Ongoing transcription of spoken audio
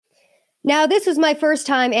Now, this was my first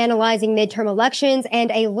time analyzing midterm elections,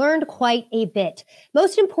 and I learned quite a bit.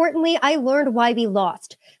 Most importantly, I learned why we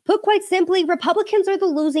lost. Put quite simply, Republicans are the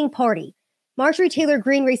losing party. Marjorie Taylor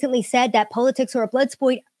Greene recently said that politics are a blood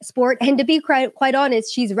sport, and to be quite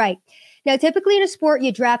honest, she's right. Now, typically in a sport,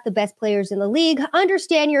 you draft the best players in the league,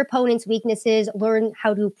 understand your opponent's weaknesses, learn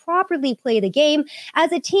how to properly play the game.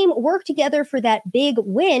 As a team, work together for that big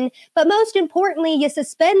win. But most importantly, you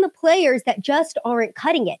suspend the players that just aren't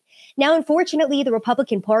cutting it. Now, unfortunately, the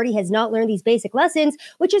Republican Party has not learned these basic lessons,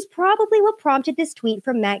 which is probably what prompted this tweet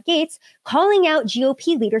from Matt Gaetz calling out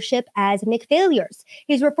GOP leadership as McFailures.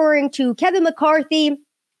 He's referring to Kevin McCarthy,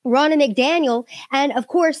 Ronna McDaniel, and of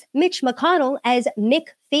course, Mitch McConnell as Mick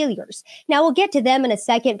failures. Now, we'll get to them in a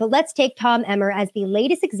second, but let's take Tom Emmer as the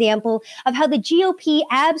latest example of how the GOP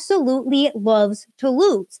absolutely loves to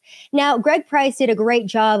lose. Now, Greg Price did a great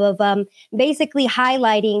job of basically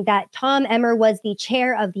highlighting that Tom Emmer was the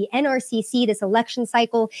chair of the NRCC this election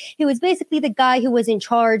cycle. He was basically the guy who was in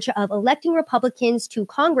charge of electing Republicans to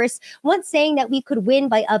Congress, once saying that we could win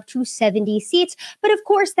by up to 70 seats. But of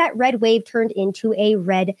course, that red wave turned into a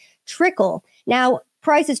red trickle. Now,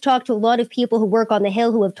 Price has talked to a lot of people who work on the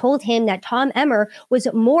Hill who have told him that Tom Emmer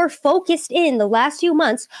was more focused in the last few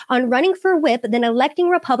months on running for whip than electing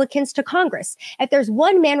Republicans to Congress. If there's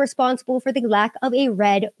one man responsible for the lack of a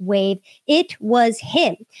red wave, it was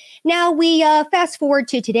him. Now, we fast forward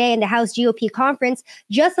to today in the House GOP conference,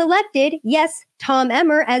 just elected, yes, Tom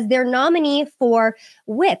Emmer as their nominee for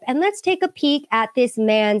whip. And let's take a peek at this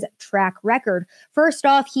man's track record. First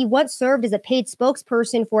off, he once served as a paid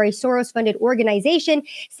spokesperson for a Soros-funded organization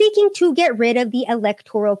seeking to get rid of the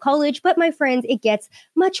Electoral College. But my friends, it gets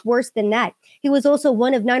much worse than that. He was also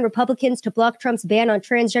one of 9 Republicans to block Trump's ban on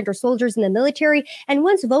transgender soldiers in the military and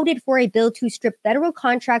once voted for a bill to strip federal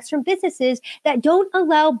contracts from businesses that don't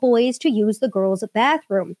allow boys to use the girls'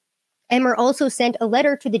 bathroom. Emmer also sent a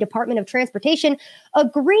letter to the Department of Transportation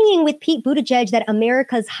agreeing with Pete Buttigieg that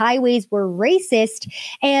America's highways were racist.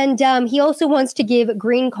 And he also wants to give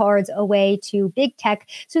green cards away to big tech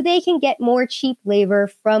so they can get more cheap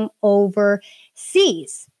labor from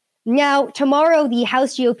overseas. Now, tomorrow, the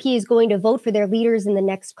House GOP is going to vote for their leaders in the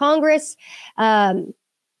next Congress. Oh,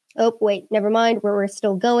 wait, never mind. We're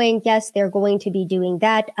still going. Yes, they're going to be doing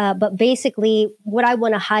that. But basically, what I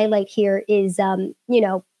want to highlight here is,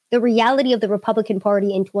 the reality of the Republican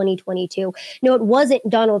Party in 2022. No, it wasn't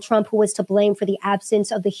Donald Trump who was to blame for the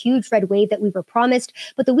absence of the huge red wave that we were promised,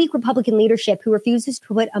 but the weak Republican leadership who refuses to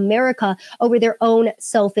put America over their own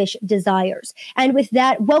selfish desires. And with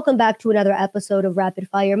that, welcome back to another episode of Rapid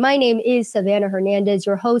Fire. My name is Savannah Hernandez,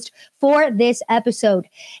 your host for this episode.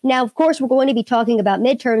 Now, of course, we're going to be talking about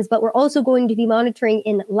midterms, but we're also going to be monitoring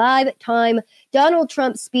in live time Donald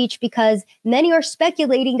Trump's speech because many are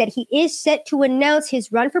speculating that he is set to announce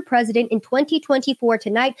his run for president in 2024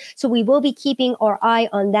 tonight. So we will be keeping our eye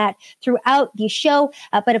on that throughout the show.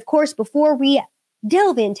 But of course, before we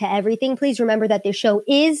delve into everything, please remember that this show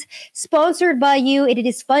is sponsored by you. It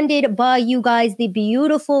is funded by you guys, the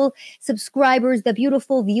beautiful subscribers, the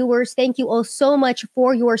beautiful viewers. Thank you all so much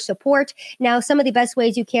for your support. Now, some of the best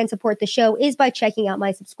ways you can support the show is by checking out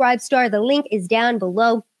my Subscribestar. The link is down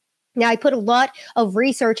below. Now, I put a lot of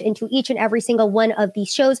research into each and every single one of these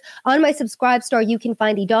shows. On my Subscribestar, you can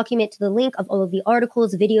find the document to the link of all of the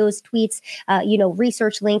articles, videos, tweets,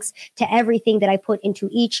 research links to everything that I put into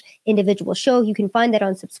each individual show. You can find that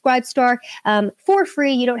on Subscribestar for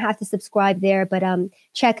free. You don't have to subscribe there, but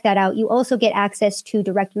check that out. You also get access to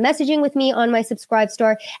direct messaging with me on my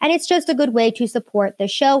Subscribestar, and it's just a good way to support the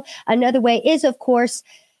show. Another way is, of course,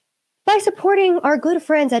 by supporting our good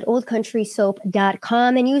friends at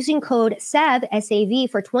oldcountrysoap.com and using code SAV, S-A-V,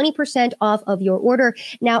 for 20% off of your order.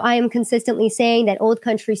 Now, I am consistently saying that Old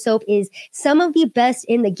Country Soap is some of the best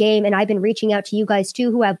in the game, and I've been reaching out to you guys, too,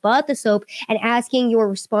 who have bought the soap and asking your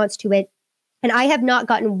response to it. And I have not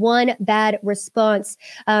gotten one bad response,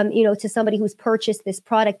 to somebody who's purchased this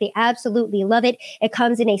product. They absolutely love it. It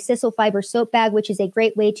comes in a sisal fiber soap bag, which is a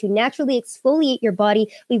great way to naturally exfoliate your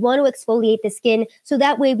body. We want to exfoliate the skin, so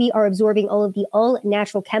that way we are absorbing all of the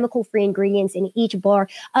all-natural chemical-free ingredients in each bar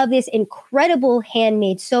of this incredible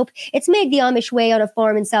handmade soap. It's made the Amish way on a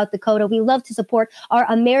farm in South Dakota. We love to support our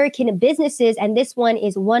American businesses, and this one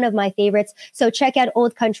is one of my favorites. So check out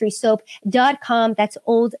oldcountrysoap.com. That's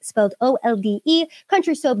old spelled O-L-D.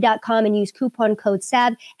 countrysoap.com and use coupon code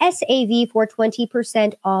SAV, S-A-V, for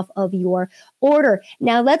 20% off of your order.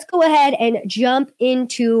 Now, let's go ahead and jump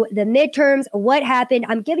into the midterms. What happened?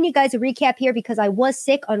 I'm giving you guys a recap here because I was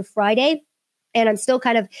sick on Friday. And I'm still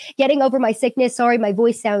kind of getting over my sickness. Sorry, my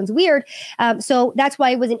voice sounds weird. So that's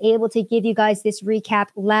why I wasn't able to give you guys this recap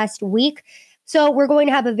last week. So we're going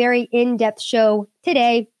to have a very in-depth show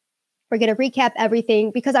today. We're going to recap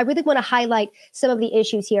everything because I really want to highlight some of the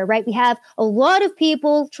issues here, right? We have a lot of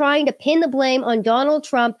people trying to pin the blame on Donald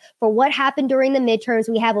Trump for what happened during the midterms.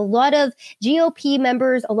 We have a lot of GOP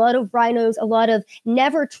members, a lot of rhinos, a lot of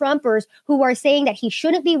never Trumpers who are saying that he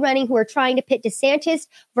shouldn't be running, who are trying to pit DeSantis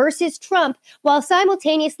versus Trump while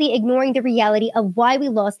simultaneously ignoring the reality of why we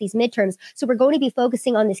lost these midterms. So we're going to be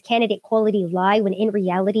focusing on this candidate quality lie when in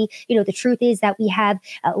reality, the truth is that we have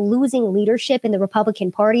losing leadership in the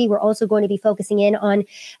Republican Party. We're also going to be focusing in on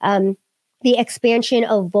the expansion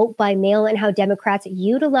of vote by mail and how Democrats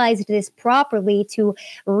utilized this properly to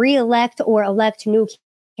reelect or elect new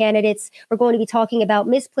candidates. We're going to be talking about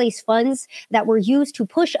misplaced funds that were used to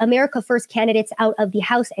push America First candidates out of the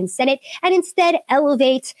House and Senate and instead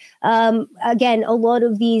elevate, again, a lot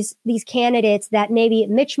of these candidates that maybe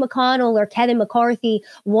Mitch McConnell or Kevin McCarthy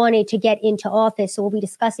wanted to get into office. So we'll be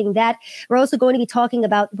discussing that. We're also going to be talking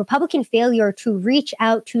about Republican failure to reach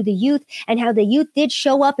out to the youth and how the youth did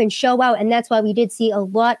show up and show out. And that's why we did see a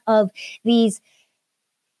lot of these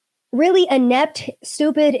really inept,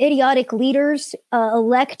 stupid, idiotic leaders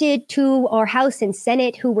elected to our House and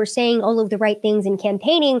Senate who were saying all of the right things and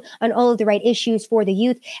campaigning on all of the right issues for the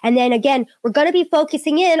youth. And then again, we're going to be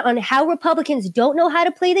focusing in on how Republicans don't know how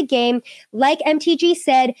to play the game. Like MTG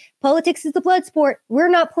said, politics is the blood sport. We're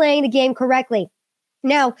not playing the game correctly.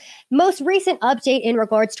 Now, most recent update in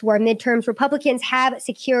regards to our midterms, Republicans have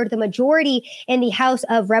secured the majority in the House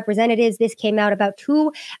of Representatives. This came out about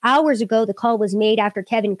 2 hours ago. The call was made after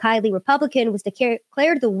Kevin Kiley, Republican, was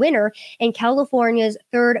declared the winner in California's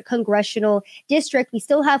 3rd congressional district. We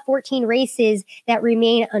still have 14 races that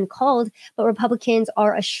remain uncalled, but Republicans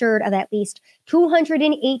are assured of at least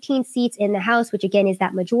 218 seats in the House, which again is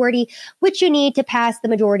that majority, which you need to pass the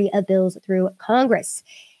majority of bills through Congress.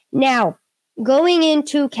 Now, going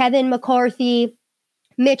into Kevin McCarthy,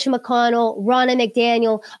 Mitch McConnell, Ronna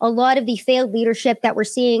McDaniel, a lot of the failed leadership that we're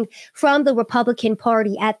seeing from the Republican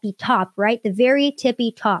Party at the top, right? The very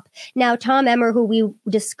tippy top. Now, Tom Emmer, who we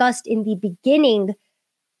discussed in the beginning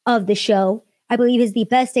of the show, I believe is the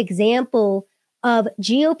best example of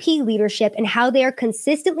GOP leadership and how they are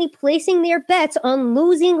consistently placing their bets on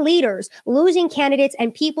losing leaders, losing candidates,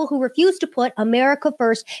 and people who refuse to put America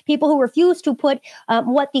first, people who refuse to put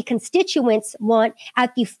what the constituents want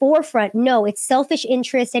at the forefront. No, it's selfish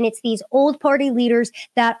interest, and it's these old party leaders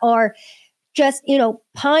that are just,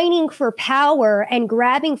 pining for power and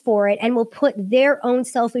grabbing for it and will put their own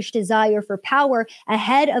selfish desire for power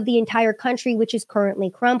ahead of the entire country, which is currently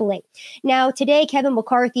crumbling. Now, today, Kevin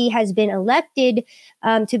McCarthy has been elected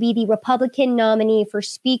to be the Republican nominee for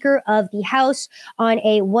Speaker of the House on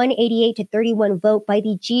a 188-31 vote by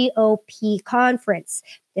the GOP conference.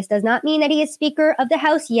 This does not mean that he is Speaker of the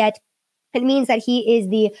House yet. It means that he is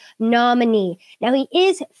the nominee. Now, he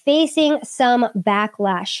is facing some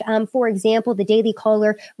backlash. For example, the Daily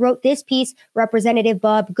Caller wrote this piece. Representative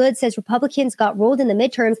Bob Good says Republicans got rolled in the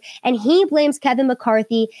midterms, and he blames Kevin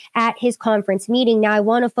McCarthy at his conference meeting. Now, I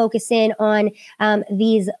want to focus in on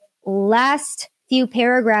these last few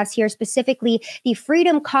paragraphs here, specifically the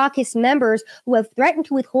Freedom Caucus members who have threatened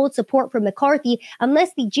to withhold support from McCarthy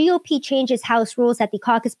unless the GOP changes House rules that the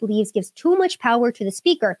caucus believes gives too much power to the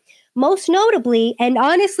Speaker. Most notably, and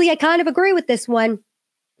honestly, I kind of agree with this one,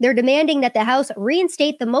 they're demanding that the House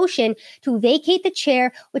reinstate the motion to vacate the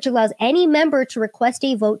chair, which allows any member to request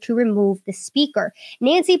a vote to remove the Speaker.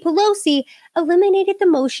 Nancy Pelosi eliminated the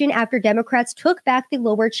motion after Democrats took back the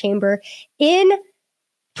lower chamber in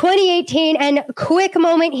 2018. And quick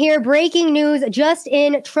moment here, breaking news just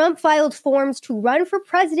in, Trump filed forms to run for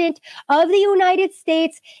president of the United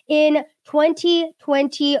States in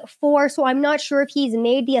 2024. So I'm not sure if he's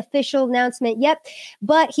made the official announcement yet,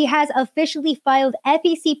 but he has officially filed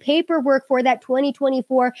FEC paperwork for that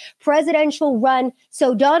 2024 presidential run.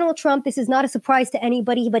 So Donald Trump, this is not a surprise to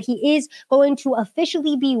anybody, but he is going to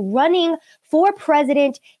officially be running for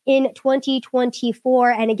president in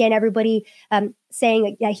 2024. And again, everybody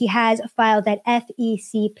saying that he has filed that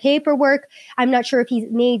FEC paperwork. I'm not sure if he's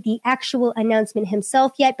made the actual announcement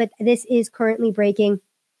himself yet, but this is currently breaking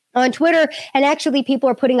on Twitter. And actually, people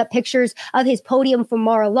are putting up pictures of his podium from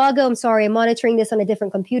Mar-a-Lago. I'm sorry, I'm monitoring this on a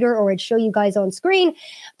different computer, or I'd show you guys on screen.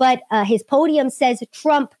 But his podium says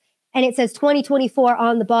Trump, and it says 2024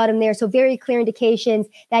 on the bottom there. So very clear indications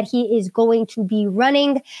that he is going to be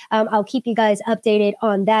running. I'll keep you guys updated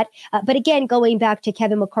on that. But again, going back to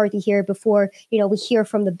Kevin McCarthy here before, we hear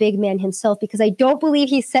from the big man himself, because I don't believe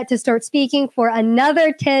he's set to start speaking for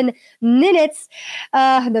another 10 minutes.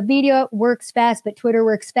 The media works fast, but Twitter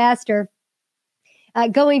works faster.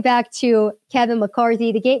 Going back to Kevin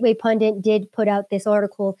McCarthy, the Gateway Pundit did put out this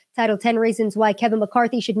article titled 10 Reasons Why Kevin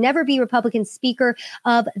McCarthy Should Never Be Republican Speaker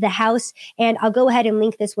of the House. And I'll go ahead and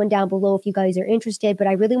link this one down below if you guys are interested. But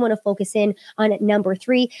I really want to focus in on number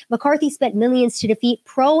 3. McCarthy spent millions to defeat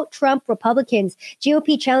pro-Trump Republicans.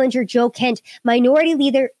 GOP challenger Joe Kent, minority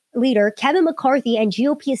leader Kevin McCarthy, and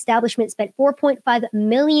GOP establishment spent $4.5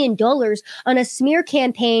 million on a smear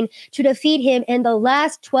campaign to defeat him in the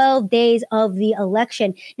last 12 days of the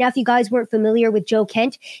election. Now, if you guys weren't familiar with Joe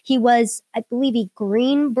Kent, he was, I believe, a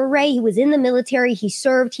Green Beret. He was in the military. He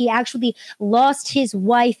served. He actually lost his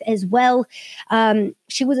wife as well.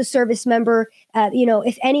 She was a service member.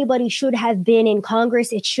 If anybody should have been in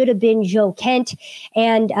Congress, it should have been Joe Kent.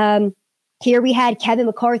 And here we had Kevin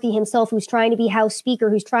McCarthy himself, who's trying to be House Speaker,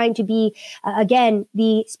 who's trying to be, again,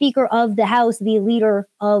 the Speaker of the House, the leader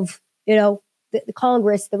of, the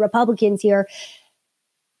Congress, the Republicans here,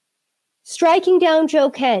 striking down Joe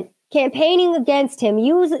Kent, campaigning against him,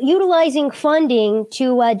 utilizing funding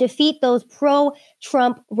to defeat those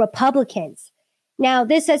pro-Trump Republicans. Now,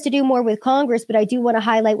 this has to do more with Congress, but I do want to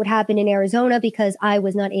highlight what happened in Arizona because I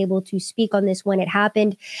was not able to speak on this when it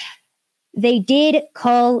happened. They did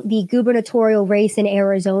call the gubernatorial race in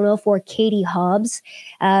Arizona for Katie Hobbs.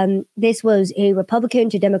 This was a Republican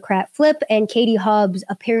to Democrat flip, and Katie Hobbs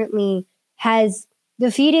apparently has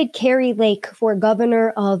defeated Kari Lake for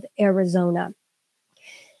governor of Arizona.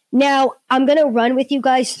 Now, I'm going to run with you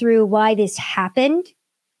guys through why this happened.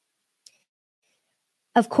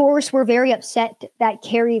 Of course, we're very upset that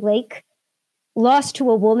Kari Lake lost to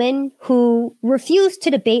a woman who refused to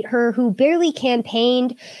debate her, who barely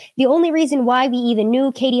campaigned. The only reason why we even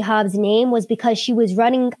knew Katie Hobbs' name was because she was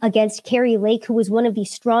running against Kari Lake, who was one of the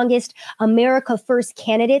strongest America First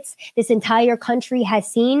candidates this entire country has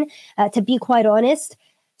seen, to be quite honest.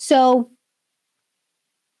 So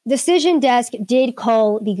Decision Desk did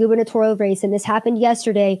call the gubernatorial race, and this happened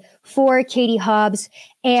yesterday, for Katie Hobbs,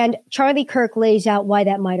 and Charlie Kirk lays out why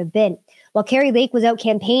that might have been. While Kari Lake was out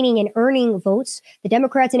campaigning and earning votes, the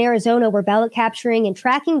Democrats in Arizona were ballot capturing and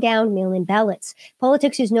tracking down mail-in ballots.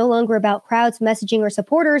 Politics is no longer about crowds, messaging, or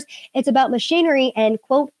supporters. It's about machinery and,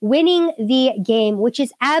 quote, winning the game, which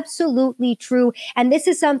is absolutely true. And this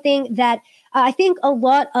is something that I think a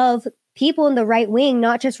lot of people in the right wing,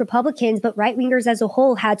 not just Republicans, but right-wingers as a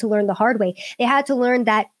whole, had to learn the hard way. They had to learn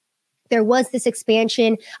that there was this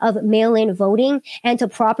expansion of mail-in voting, and to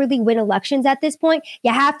properly win elections at this point,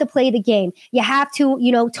 you have to play the game. You have to,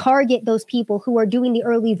 target those people who are doing the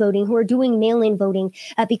early voting, who are doing mail-in voting,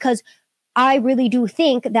 because I really do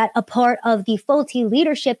think that a part of the faulty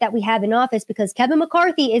leadership that we have in office, because Kevin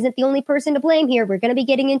McCarthy isn't the only person to blame here. We're going to be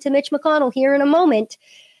getting into Mitch McConnell here in a moment.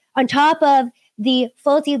 On top of the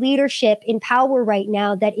faulty leadership in power right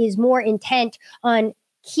now that is more intent on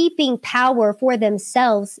keeping power for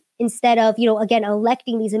themselves instead of, again,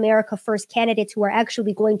 electing these America First candidates who are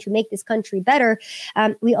actually going to make this country better.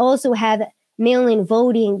 We also have mail-in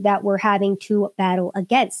voting that we're having to battle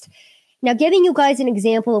against. Now, giving you guys an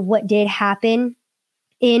example of what did happen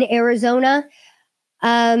in Arizona,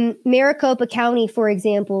 Maricopa County, for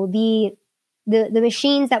example, the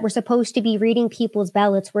machines that were supposed to be reading people's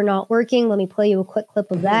ballots were not working. Let me play you a quick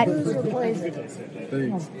clip of that.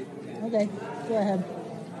 Okay, go ahead.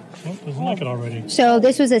 Oh, doesn't like it already. So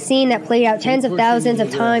this was a scene that played out tens of thousands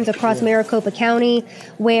of times across Maricopa County,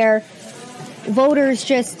 where voters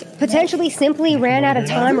just potentially simply ran out of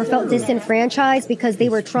time or felt disenfranchised because they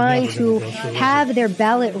were trying to have their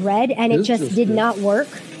ballot read, and it just did not work.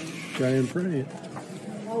 Try and pray.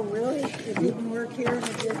 Oh, really? It didn't work here and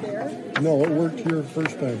it did there? No, it worked here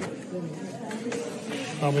first time.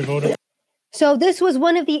 Probably voted. So this was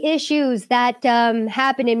one of the issues that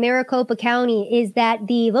happened in Maricopa County, is that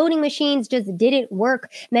the voting machines just didn't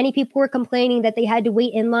work. Many people were complaining that they had to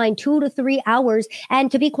wait in line 2 to 3 hours.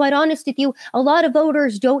 And to be quite honest with you, a lot of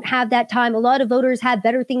voters don't have that time. A lot of voters have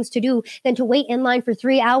better things to do than to wait in line for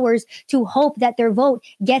 3 hours to hope that their vote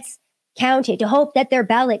gets counted, to hope that their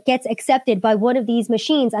ballot gets accepted by one of these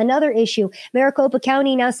machines. Another issue, Maricopa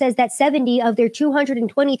County now says that 70 of their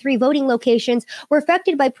 223 voting locations were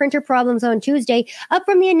affected by printer problems on Tuesday, up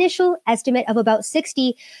from the initial estimate of about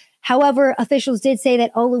 60. However, officials did say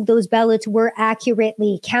that all of those ballots were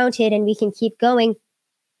accurately counted, and we can keep going.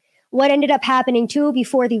 What ended up happening, too,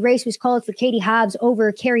 before the race was called for Katie Hobbs over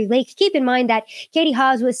Kari Lake. Keep in mind that Katie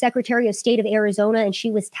Hobbs was Secretary of State of Arizona, and she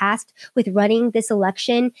was tasked with running this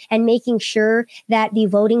election and making sure that the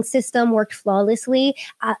voting system worked flawlessly.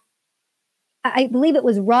 I believe it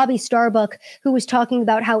was Robbie Starbuck who was talking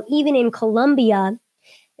about how even in Colombia,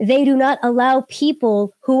 they do not allow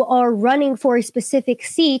people who are running for a specific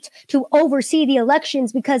seat to oversee the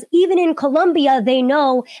elections, because even in Colombia, they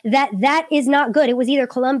know that that is not good. It was either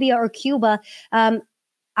Colombia or Cuba.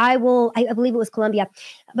 I believe it was Colombia,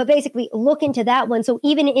 but basically look into that one. So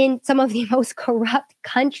even in some of the most corrupt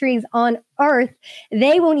countries on earth,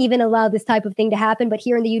 they won't even allow this type of thing to happen. But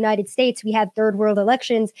here in the United States, we have third world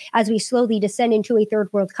elections as we slowly descend into a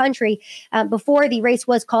third world country. Before the race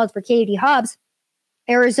was called for Katie Hobbs,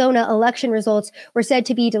 Arizona election results were said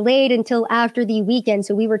to be delayed until after the weekend.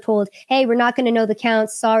 So we were told, hey, we're not going to know the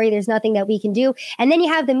counts. Sorry, there's nothing that we can do. And then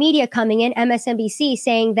you have the media coming in, MSNBC,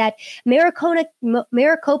 saying that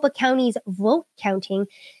Maricopa County's vote counting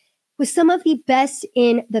was some of the best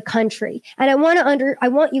in the country. And I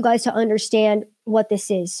want you guys to understand what this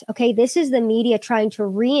is. Okay, this is the media trying to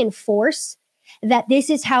reinforce that this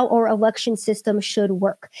is how our election system should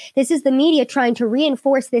work. This is the media trying to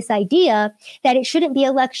reinforce this idea that it shouldn't be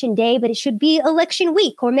election day, but it should be election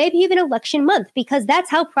week or maybe even election month, because that's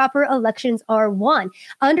how proper elections are won.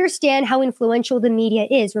 Understand how influential the media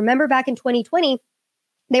is. Remember back in 2020,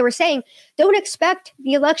 they were saying, don't expect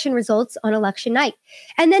the election results on election night.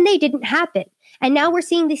 And then they didn't happen. And now we're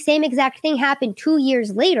seeing the same exact thing happen 2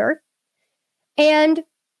 years later. And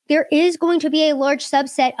there is going to be a large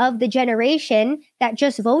subset of the generation that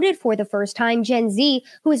just voted for the first time, Gen Z,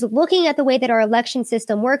 who is looking at the way that our election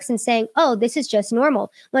system works and saying, oh, this is just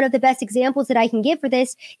normal. One of the best examples that I can give for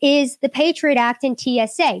this is the Patriot Act and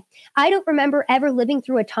TSA. I don't remember ever living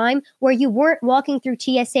through a time where you weren't walking through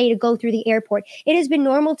TSA to go through the airport. It has been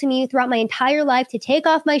normal to me throughout my entire life to take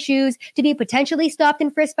off my shoes, to be potentially stopped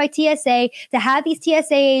and frisked by TSA, to have these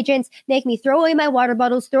TSA agents make me throw away my water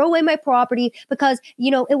bottles, throw away my property because,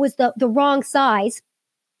 it was the wrong size,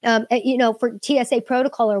 for TSA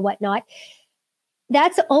protocol or whatnot.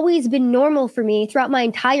 That's always been normal for me throughout my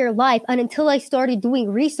entire life. And until I started doing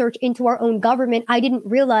research into our own government, I didn't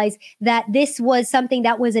realize that this was something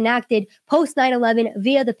that was enacted post 9/11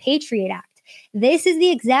 via the Patriot Act. This is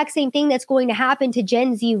the exact same thing that's going to happen to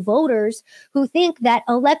Gen Z voters who think that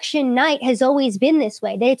election night has always been this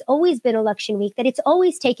way, that it's always been election week, that it's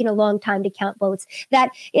always taken a long time to count votes, that,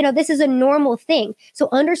 this is a normal thing. So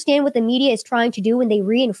understand what the media is trying to do when they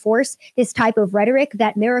reinforce this type of rhetoric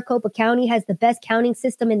that Maricopa County has the best counting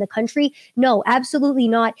system in the country. No, absolutely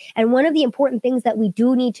not. And one of the important things that we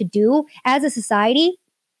do need to do as a society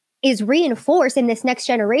is reinforce in this next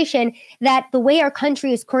generation that the way our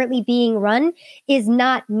country is currently being run is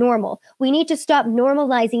not normal. We need to stop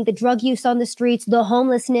normalizing the drug use on the streets, the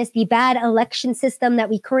homelessness, the bad election system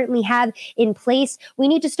that we currently have in place. We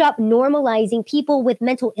need to stop normalizing people with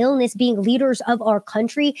mental illness being leaders of our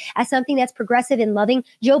country as something that's progressive and loving.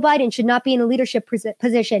 Joe Biden should not be in a leadership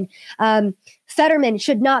position. Fetterman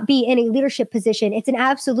should not be in a leadership position. It's an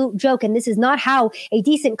absolute joke, and this is not how a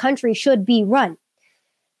decent country should be run.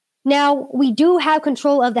 Now, we do have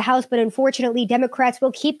control of the House, but unfortunately, Democrats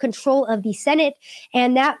will keep control of the Senate.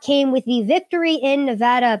 And that came with the victory in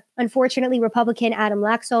Nevada. Unfortunately, Republican Adam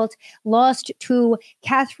Laxalt lost to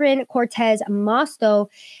Catherine Cortez Masto,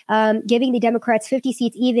 giving the Democrats 50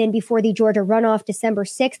 seats even before the Georgia runoff December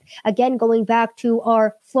 6th. Again, going back to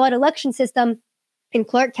our flawed election system. In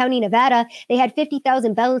Clark County, Nevada, they had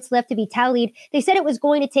 50,000 ballots left to be tallied. They said it was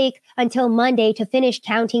going to take until Monday to finish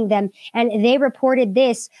counting them, and they reported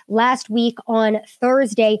this last week on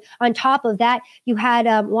Thursday. On top of that, you had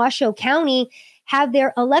Washoe County have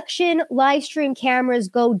their election live stream cameras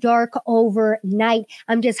go dark overnight.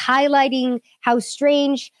 I'm just highlighting how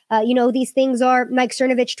strange, these things are. Mike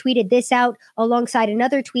Cernovich tweeted this out alongside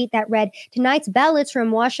another tweet that read, tonight's ballots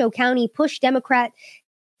from Washoe County push Democrat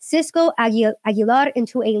Cisco Aguilar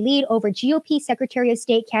into a lead over GOP Secretary of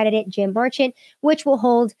State candidate Jim Marchant, which will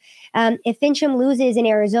hold. If Fincham loses in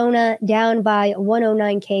Arizona down by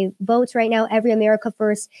 109K votes right now, every America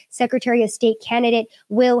First Secretary of State candidate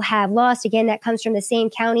will have lost. Again, that comes from the same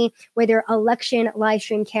county where their election live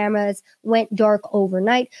stream cameras went dark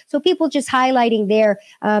overnight. So people just highlighting there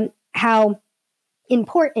how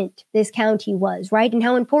important this county was, right? And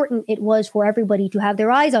how important it was for everybody to have their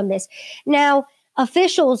eyes on this. Now,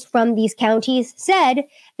 officials from these counties said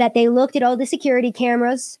that they looked at all the security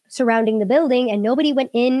cameras surrounding the building and nobody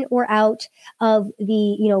went in or out of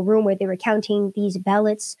the room where they were counting these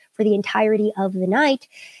ballots for the entirety of the night.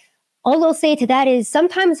 All I'll say to that is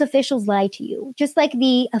sometimes officials lie to you, just like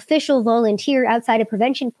the official volunteer outside a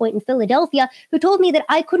Prevention Point in Philadelphia who told me that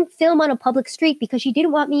I couldn't film on a public street because she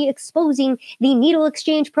didn't want me exposing the needle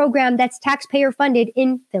exchange program that's taxpayer funded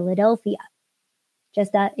in Philadelphia.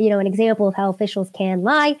 Just that, an example of how officials can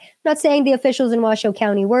lie. I'm not saying the officials in Washoe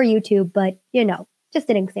County were YouTube, but, just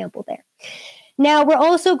an example there. Now, we're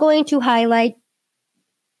also going to highlight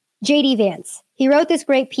JD Vance. He wrote this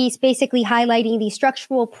great piece basically highlighting the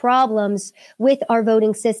structural problems with our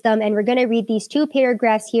voting system. And we're going to read these two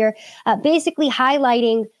paragraphs here, basically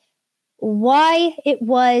highlighting why it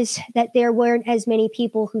was that there weren't as many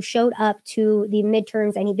people who showed up to the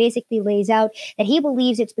midterms. And he basically lays out that he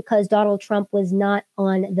believes it's because Donald Trump was not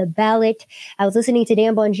on the ballot. I was listening to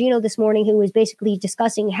Dan Bongino this morning, who was basically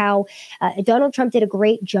discussing how Donald Trump did a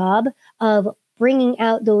great job of bringing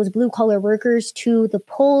out those blue-collar workers to the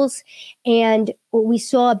polls. And we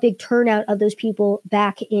saw a big turnout of those people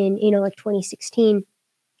back in, like 2016.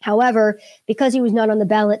 However, because he was not on the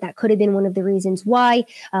ballot, that could have been one of the reasons why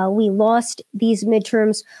we lost these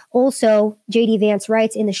midterms. Also, JD Vance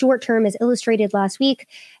writes, in the short term, as illustrated last week,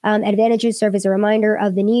 advantages serve as a reminder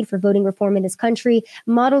of the need for voting reform in this country,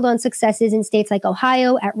 modeled on successes in states like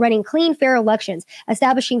Ohio at running clean, fair elections,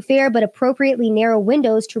 establishing fair but appropriately narrow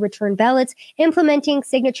windows to return ballots, implementing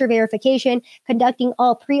signature verification, conducting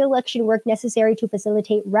all pre-election work necessary to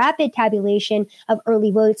facilitate rapid tabulation of early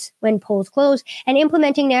votes when polls close, and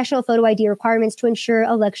implementing national photo ID requirements to ensure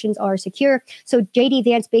elections are secure. So JD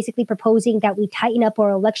Vance basically proposing that we tighten up our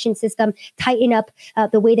election system, tighten up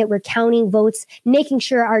the way that we're counting votes, making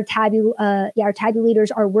sure our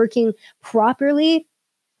tabulators are working properly,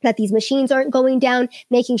 that these machines aren't going down,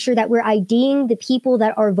 making sure that we're IDing the people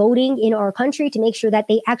that are voting in our country to make sure that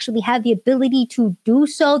they actually have the ability to do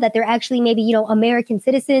so, that they're actually maybe, American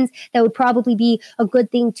citizens. That would probably be a good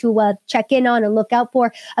thing to check in on and look out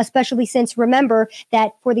for, especially since remember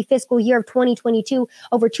that for the fiscal year of 2022,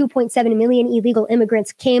 over 2.7 million illegal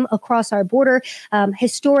immigrants came across our border.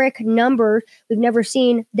 Historic number. We've never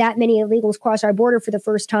seen that many illegals cross our border for the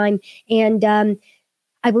first time. And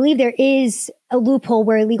I believe there is a loophole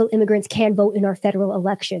where illegal immigrants can vote in our federal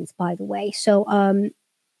elections, by the way. So,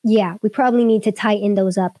 we probably need to tighten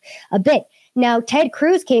those up a bit. Now, Ted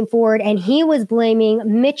Cruz came forward and he was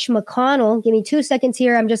blaming Mitch McConnell. Give me 2 seconds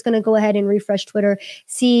here. I'm just going to go ahead and refresh Twitter,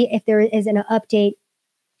 see if there is an update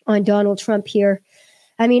on Donald Trump here.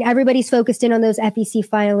 I mean, everybody's focused in on those FEC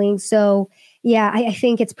filings. So, I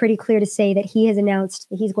think it's pretty clear to say that he has announced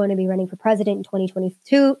that he's going to be running for president in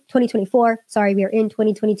 2024. Sorry, we are in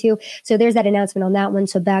 2022. So there's that announcement on that one.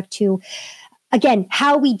 So back to, again,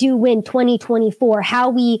 how we do win 2024,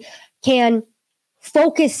 how we can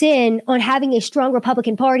focus in on having a strong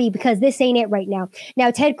Republican Party, because this ain't it right now.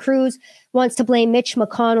 Now, Ted Cruz wants to blame Mitch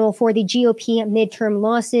McConnell for the GOP midterm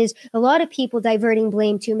losses. A lot of people diverting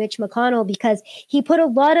blame to Mitch McConnell because he put a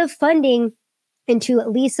lot of funding into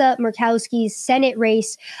Lisa Murkowski's Senate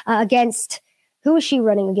race against, who was she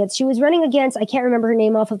running against? She was running against, I can't remember her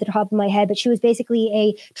name off of the top of my head, but she was basically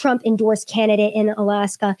a Trump-endorsed candidate in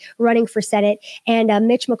Alaska running for Senate. And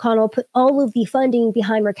Mitch McConnell put all of the funding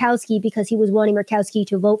behind Murkowski because he was wanting Murkowski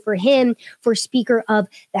to vote for him for Speaker of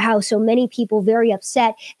the House. So many people very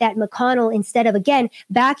upset that McConnell, instead of, again,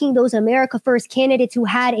 backing those America First candidates who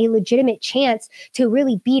had a legitimate chance to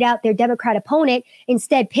really beat out their Democrat opponent,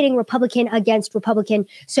 instead pitting Republican against Republican.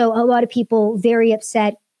 So a lot of people very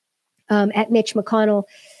upset at Mitch McConnell.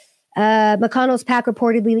 McConnell's PAC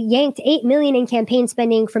reportedly yanked $8 million in campaign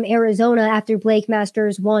spending from Arizona after Blake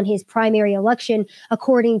Masters won his primary election,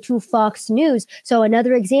 according to Fox News. So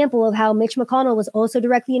another example of how Mitch McConnell was also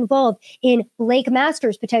directly involved in Blake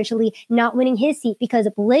Masters potentially not winning his seat, because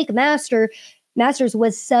Blake Masters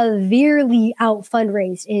was severely out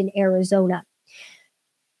fundraised in Arizona.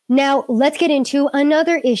 Now, let's get into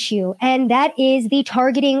another issue, and that is the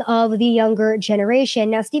targeting of the younger generation.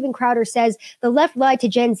 Now, Steven Crowder says the left lied to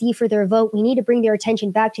Gen Z for their vote. We need to bring their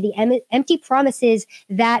attention back to the empty promises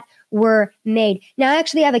that were made. Now, I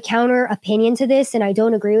actually have a counter opinion to this, and I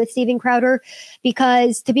don't agree with Steven Crowder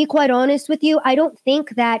because, to be quite honest with you, I don't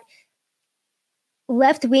think that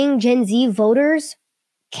left-wing Gen Z voters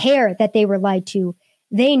care that they were lied to.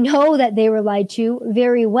 They know that they were lied to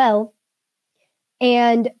very well,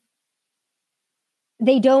 and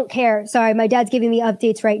they don't care. Sorry, my dad's giving me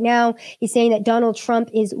updates right now. He's saying that Donald Trump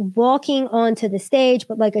is walking onto the stage.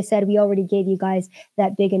 But like I said, we already gave you guys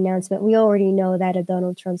that big announcement. We already know that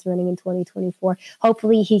Donald Trump's running in 2024.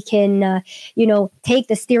 Hopefully he can, take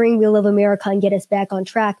the steering wheel of America and get us back on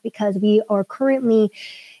track, because we are currently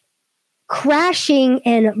crashing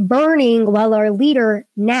and burning while our leader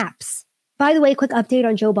naps. By the way, quick update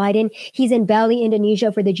on Joe Biden. He's in Bali,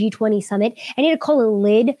 Indonesia for the G20 summit. I need to call a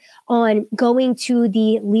lid on going to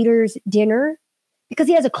the leaders' dinner because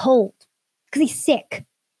he has a cold, because he's sick.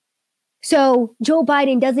 So Joe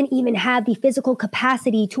Biden doesn't even have the physical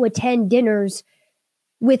capacity to attend dinners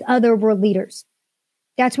with other world leaders.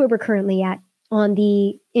 That's where we're currently at on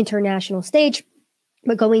the international stage.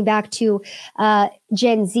 But going back to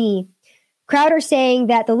Gen Z, Crowder saying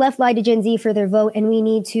that the left lied to Gen Z for their vote, and we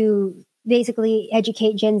need to basically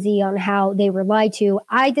educate Gen Z on how they were lied to.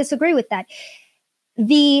 I disagree with that.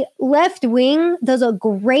 The left wing does a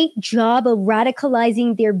great job of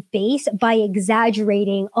radicalizing their base by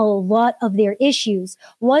exaggerating a lot of their issues.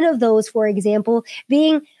 One of those, for example,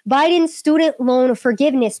 being Biden's student loan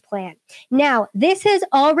forgiveness plan. Now, this has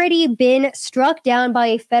already been struck down by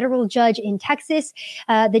a federal judge in Texas.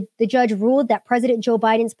 The judge ruled that President Joe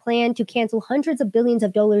Biden's plan to cancel hundreds of billions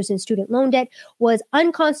of dollars in student loan debt was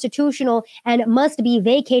unconstitutional and must be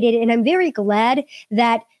vacated. And I'm very glad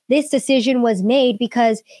that this decision was made,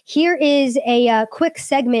 because here is a quick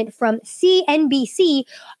segment from CNBC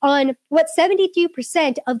on what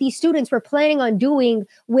 73% of these students were planning on doing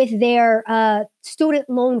with their student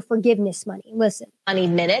loan forgiveness money. Listen. Money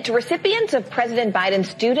Minute. Recipients of President Biden's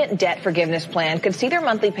student debt forgiveness plan could see their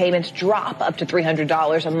monthly payments drop up to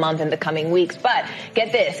 $300 a month in the coming weeks. But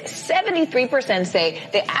get this, 73% say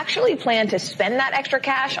they actually plan to spend that extra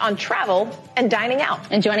cash on travel and dining out.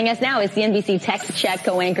 And joining us now is CNBC Text Check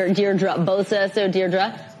co-anchor Deirdre Bosa. So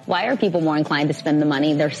Deirdre, why are people more inclined to spend the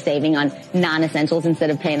money they're saving on non-essentials instead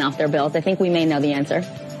of paying off their bills? I think we may know the answer.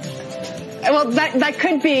 Well, that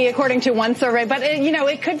could be, according to one survey, but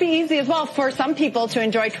it could be easy as well for some people to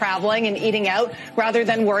enjoy traveling and eating out rather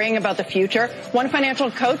than worrying about the future. One financial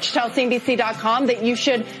coach tells CNBC.com that you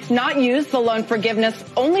should not use the loan forgiveness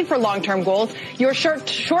only for long-term goals. Your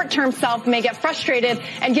short-term self may get frustrated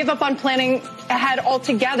and give up on planning ahead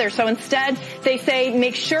altogether. So instead, they say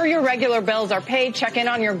make sure your regular bills are paid, check in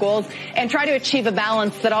on your goals, and try to achieve a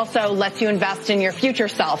balance that also lets you invest in your future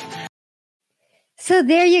self. So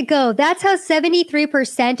there you go. That's how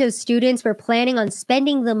 73% of students were planning on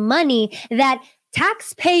spending the money that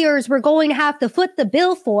taxpayers were going to have to foot the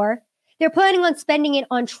bill for. They're planning on spending it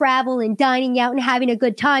on travel and dining out and having a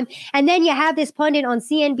good time. And then you have this pundit on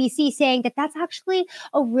CNBC saying that that's actually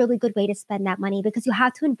a really good way to spend that money, because you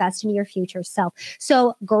have to invest in your future self.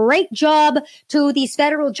 So great job to these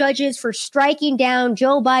federal judges for striking down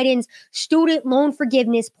Joe Biden's student loan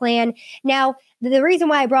forgiveness plan. Now, the reason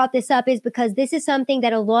why I brought this up is because this is something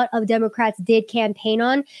that a lot of Democrats did campaign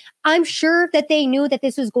on. I'm sure that they knew that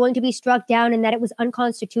this was going to be struck down and that it was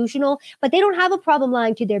unconstitutional, but they don't have a problem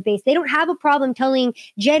lying to their base. They don't have a problem telling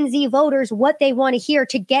Gen Z voters what they want to hear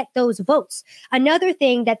to get those votes. Another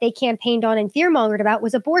thing that they campaigned on and fear-mongered about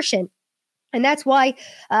was abortion. And that's why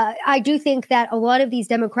I do think that a lot of these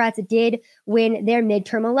Democrats did win their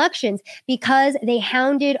midterm elections, because they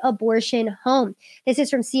hounded abortion home. This is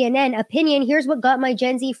from CNN Opinion. Here's what got my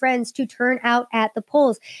Gen Z friends to turn out at the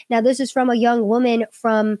polls. Now, this is from a young woman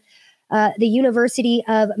from the University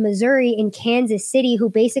of Missouri in Kansas City, who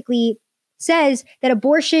basically says that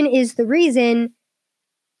abortion is the reason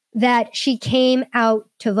that she came out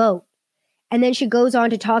to vote. And then she goes on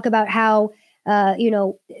to talk about how,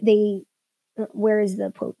 where is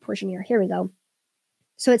the portion here? Here we go.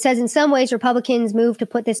 So it says, in some ways, Republicans' move to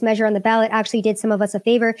put this measure on the ballot actually did some of us a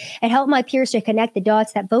favor. It helped my peers to connect the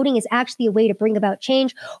dots that voting is actually a way to bring about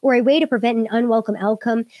change, or a way to prevent an unwelcome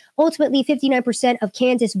outcome. Ultimately, 59% of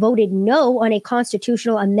Kansas voted no on a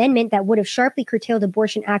constitutional amendment that would have sharply curtailed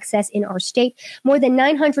abortion access in our state. More than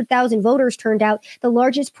 900,000 voters turned out, the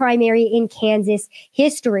largest primary in Kansas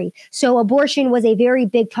history. So abortion was a very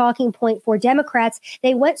big talking point for Democrats.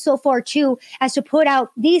 They went so far, too, as to put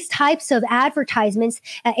out these types of advertisements.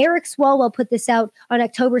 Eric Swalwell put this out on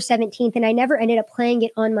October 17th, and I never ended up playing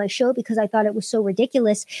it on my show because I thought it was so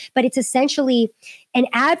ridiculous. But it's essentially an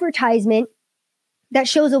advertisement that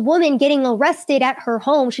shows a woman getting arrested at her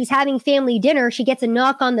home. She's having family dinner. She gets a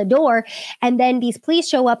knock on the door, and then these police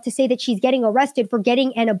show up to say that she's getting arrested for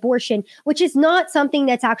getting an abortion, which is not something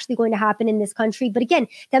that's actually going to happen in this country. But again,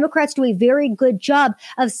 Democrats do a very good job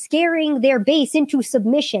of scaring their base into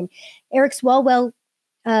submission. Eric Swalwell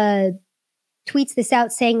tweets this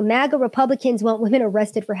out saying, MAGA Republicans want women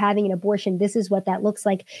arrested for having an abortion. This is what that looks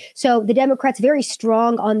like. So the Democrats very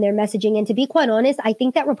strong on their messaging. And to be quite honest, I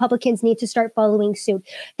think that Republicans need to start following suit.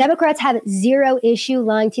 Democrats have zero issue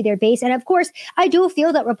lying to their base. And of course, I do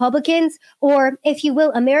feel that Republicans, or if you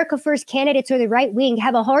will, America First candidates or the right wing,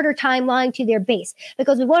 have a harder time lying to their base,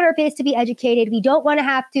 because we want our base to be educated. We don't want to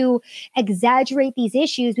have to exaggerate these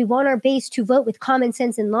issues. We want our base to vote with common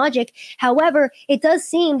sense and logic. However, it does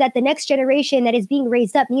seem that the next generation that is being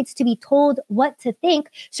raised up needs to be told what to think.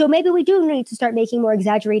 So maybe we do need to start making more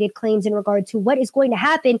exaggerated claims in regard to what is going to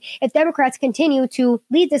happen if Democrats continue to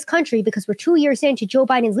lead this country, because we're 2 years into Joe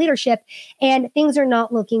Biden's leadership and things are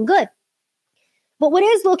not looking good. But what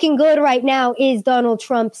is looking good right now is Donald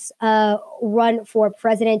Trump's run for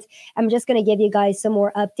president. I'm just going to give you guys some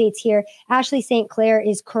more updates here. Ashley St. Clair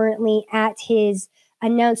is currently at his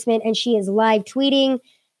announcement, and she is live tweeting.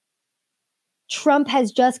 Trump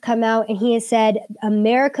has just come out and he has said,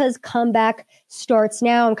 America's comeback starts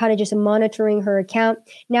now. I'm kind of just monitoring her account.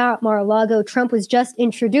 Now at Mar-a-Lago, Trump was just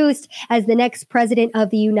introduced as the next president of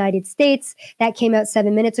the United States. That came out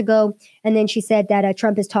 7 minutes ago. And then she said that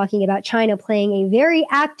Trump is talking about China playing a very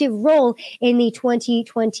active role in the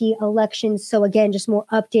 2020 elections. So again, just more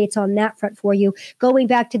updates on that front for you. Going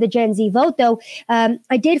back to the Gen Z vote, though,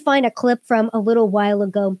 I did find a clip from a little while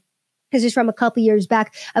ago. This is from a couple years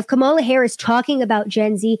back of Kamala Harris talking about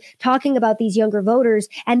Gen Z, talking about these younger voters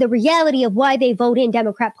and the reality of why they vote in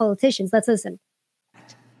Democrat politicians. Let's listen.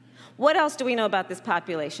 What else do we know about this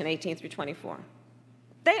population, 18 through 24?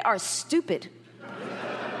 They are stupid.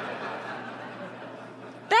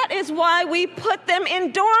 That is why we put them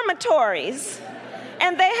in dormitories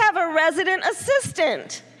and they have a resident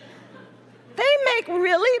assistant. They make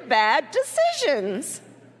really bad decisions.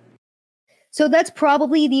 So that's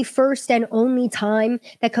probably the first and only time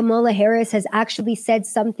that Kamala Harris has actually said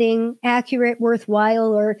something accurate,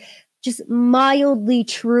 worthwhile, or just mildly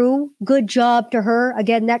true. Good job to her.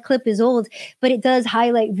 Again, that clip is old, but it does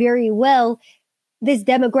highlight very well this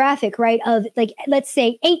demographic, right? Of like, let's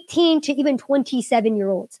say 18 to even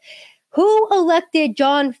 27-year-olds. Who elected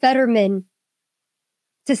John Fetterman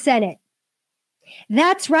to Senate?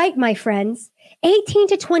 That's right, my friends. 18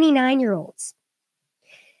 to 29-year-olds.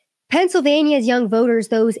 Pennsylvania's young voters,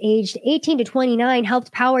 those aged 18 to 29,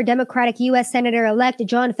 helped power Democratic U.S. Senator-elect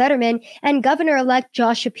John Fetterman and Governor-elect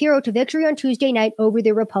Josh Shapiro to victory on Tuesday night over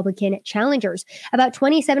their Republican challengers. About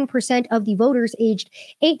 27% of the voters aged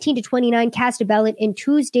 18 to 29 cast a ballot in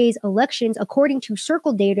Tuesday's elections, according to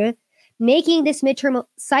Circle data, making this midterm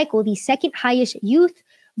cycle the second highest youth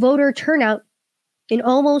voter turnout in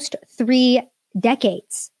almost 3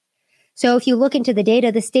 decades. So if you look into the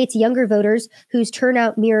data, the state's younger voters, whose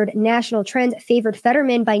turnout mirrored national trends, favored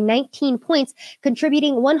Fetterman by 19 points,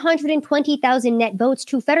 contributing 120,000 net votes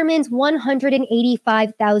to Fetterman's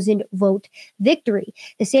 185,000 vote victory.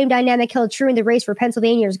 The same dynamic held true in the race for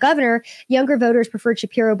Pennsylvania's governor. Younger voters preferred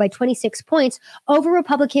Shapiro by 26 points over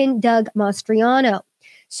Republican Doug Mastriano.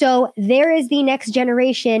 So there is the next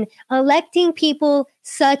generation electing people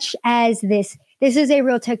such as this. This is a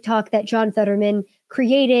real TikTok that John Fetterman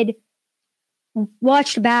created,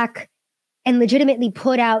 watched back, and legitimately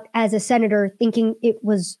put out as a senator, thinking it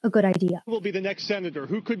was a good idea. Who will be the next senator?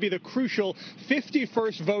 Who could be the crucial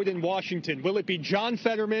 51st vote in Washington? Will it be John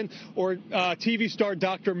Fetterman or TV star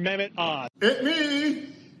Dr. Mehmet Oz? Hit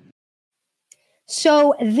me!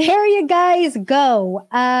 So there you guys go.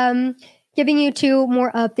 Giving you 2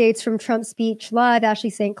 more updates from Trump's speech live. Ashley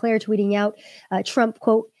St. Clair tweeting out, Trump,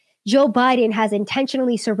 quote, Joe Biden has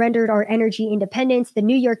intentionally surrendered our energy independence. The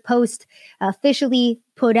New York Post officially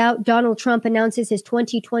put out Donald Trump announces his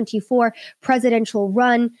 2024 presidential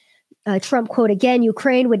run. Trump, quote again,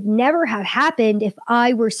 Ukraine would never have happened if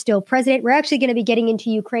I were still president. We're actually going to be getting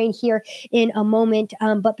into Ukraine here in a moment.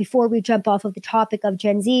 But before we jump off of the topic of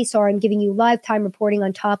Gen Z, sorry, I'm giving you live time reporting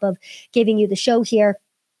on top of giving you the show here.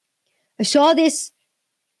 I saw this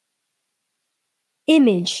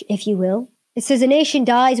image, if you will. It says a nation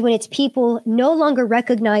dies when its people no longer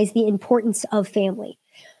recognize the importance of family.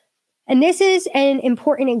 And this is an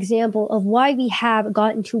important example of why we have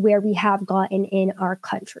gotten to where we have gotten in our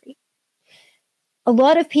country. A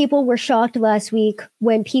lot of people were shocked last week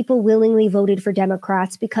when people willingly voted for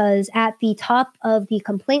Democrats because at the top of the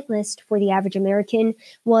complaint list for the average American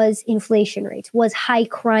was inflation rates, was high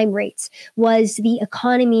crime rates, was the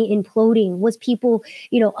economy imploding, was people,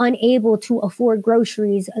 unable to afford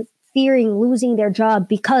groceries, fearing losing their job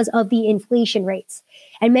because of the inflation rates.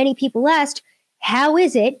 And many people asked, how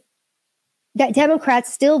is it that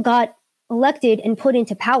Democrats still got elected and put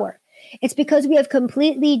into power? It's because we have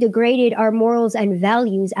completely degraded our morals and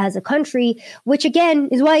values as a country, which again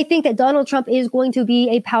is why I think that Donald Trump is going to be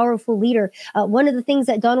a powerful leader. One of the things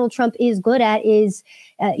that Donald Trump is good at is,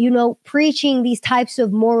 preaching these types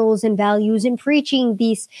of morals and values and preaching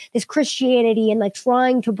this Christianity and like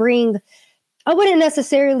trying to bring, I wouldn't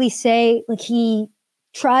necessarily say like he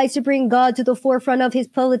tries to bring God to the forefront of his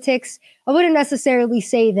politics. I wouldn't necessarily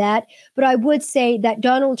say that, but I would say that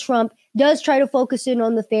Donald Trump does try to focus in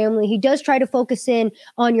on the family. He does try to focus in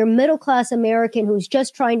on your middle-class American who's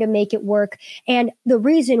just trying to make it work. And the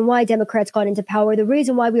reason why Democrats got into power, the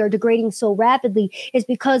reason why we are degrading so rapidly is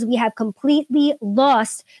because we have completely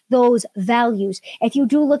lost those values. If you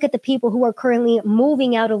do look at the people who are currently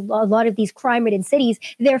moving out of a lot of these crime-ridden cities,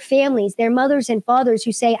 their families, their mothers and fathers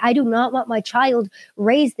who say, I do not want my child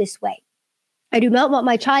raised this way. I do not want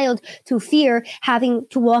my child to fear having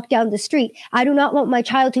to walk down the street. I do not want my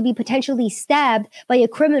child to be potentially stabbed by a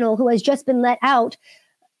criminal who has just been let out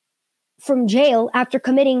from jail after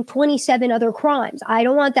committing 27 other crimes. I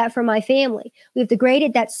don't want that for my family. We've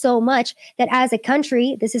degraded that so much that as a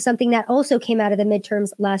country, this is something that also came out of the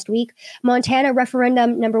midterms last week. Montana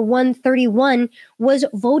referendum number 131 was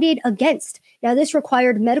voted against. Now, this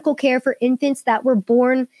required medical care for infants that were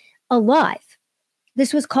born alive.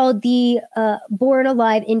 This was called the Born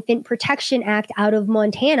Alive Infant Protection Act out of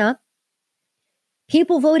Montana.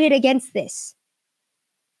 People voted against this.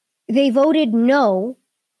 They voted no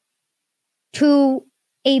to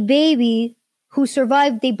a baby who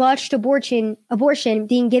survived a botched abortion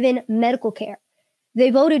being given medical care.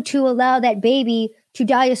 They voted to allow that baby to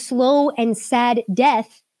die a slow and sad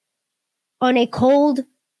death on a cold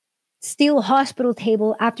steel hospital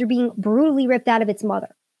table after being brutally ripped out of its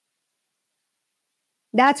mother.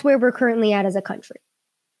 That's where we're currently at as a country.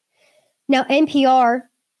 Now, NPR,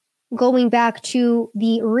 going back to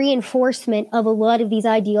the reinforcement of a lot of these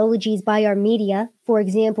ideologies by our media, for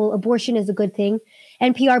example, abortion is a good thing.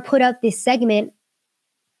 NPR put up this segment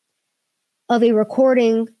of a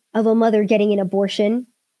recording of a mother getting an abortion.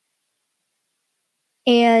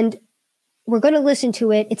 And we're going to listen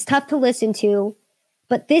to it. It's tough to listen to,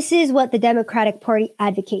 but this is what the Democratic Party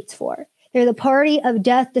advocates for. They're the party of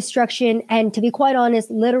death, destruction, and to be quite honest,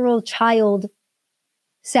 literal child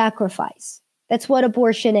sacrifice. That's what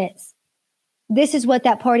abortion is. This is what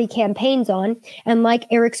that party campaigns on. And like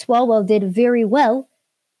Eric Swalwell did very well,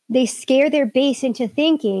 they scare their base into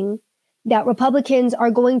thinking that Republicans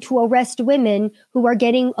are going to arrest women who are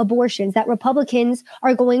getting abortions, that Republicans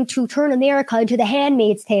are going to turn America into the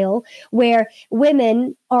Handmaid's Tale, where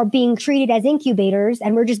women are being treated as incubators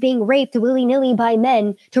and we're just being raped willy-nilly by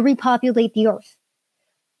men to repopulate the earth.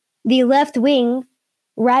 The left-wing,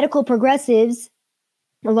 radical progressives,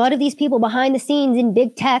 a lot of these people behind the scenes in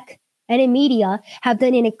big tech and in media have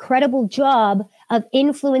done an incredible job of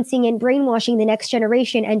influencing and brainwashing the next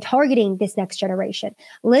generation and targeting this next generation.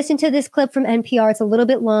 Listen to this clip from NPR. It's a little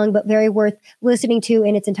bit long, but very worth listening to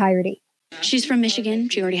in its entirety. She's from Michigan.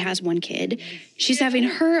 She already has one kid. She's having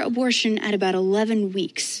her abortion at about 11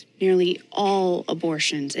 weeks. Nearly all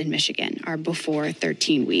abortions in Michigan are before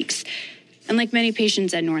 13 weeks. And like many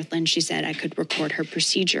patients at Northland, she said I could record her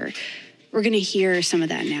procedure. We're going to hear some of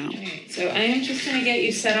that now. So I am just going to get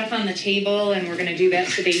you set up on the table, and we're going to do that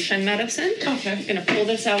sedation medicine. Okay. I'm going to pull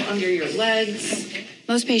this out under your legs.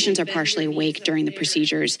 Most patients are partially awake during the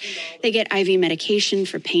procedures. They get IV medication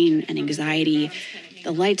for pain and anxiety.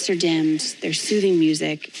 The lights are dimmed. There's soothing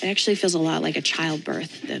music. It actually feels a lot like a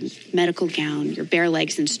childbirth. The medical gown, your bare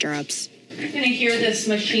legs and stirrups. You're going to hear this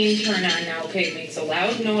machine turn on now. Okay, it makes a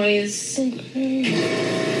loud noise.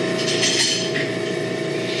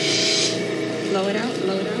 Blow it out,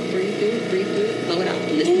 breathe through it, blow it out.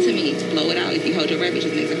 Listen to me, blow it out. If you hold your breath, it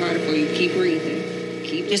just makes it harder for you. Keep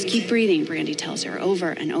breathing. Just keep breathing, Brandy tells her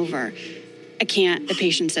over and over. I can't, the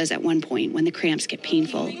patient says at one point when the cramps get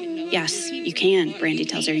painful. Yes, you can, Brandy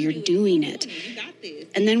tells her. You're doing it.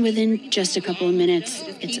 And then within just a couple of minutes,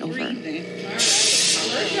 it's over.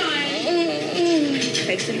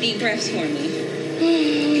 Take some deep breaths for me.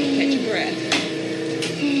 Catch your breath.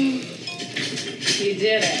 You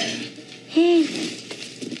did it.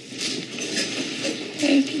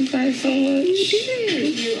 Thank you guys so much.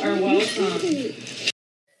 You are welcome.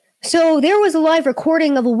 So there was a live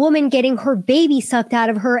recording of a woman getting her baby sucked out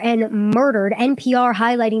of her and murdered. NPR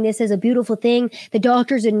highlighting this as a beautiful thing. The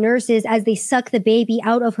doctors and nurses, as they suck the baby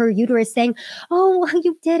out of her uterus, saying, "Oh,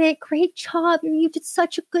 you did it. Great job. You did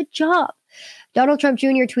such a good job." Donald Trump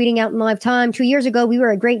Jr. tweeting out in live time, 2 years ago, we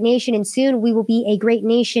were a great nation, and soon we will be a great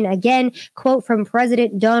nation again. Quote from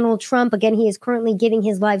President Donald Trump. Again, he is currently giving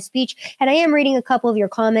his live speech. And I am reading a couple of your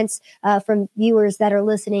comments from viewers that are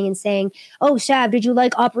listening and saying, "Oh, Sav, did you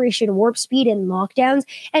like Operation Warp Speed and lockdowns?"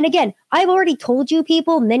 And again, I've already told you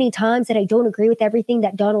people many times that I don't agree with everything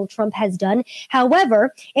that Donald Trump has done.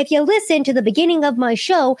 However, if you listen to the beginning of my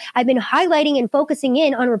show, I've been highlighting and focusing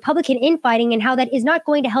in on Republican infighting and how that is not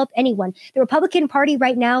going to help anyone. The Republican Party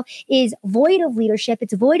right now is void of leadership,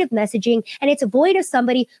 it's void of messaging, and it's void of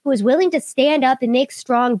somebody who is willing to stand up and make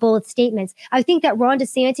strong, bold statements. I think that Ron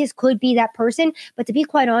DeSantis could be that person, but to be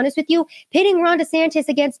quite honest with you, pitting Ron DeSantis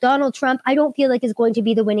against Donald Trump, I don't feel like is going to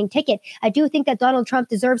be the winning ticket. I do think that Donald Trump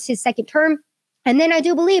deserves his second term. And then I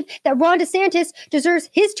do believe that Ron DeSantis deserves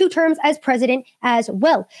his 2 terms as president as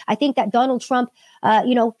well. I think that Donald Trump,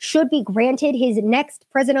 should be granted his next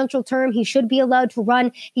presidential term. He should be allowed to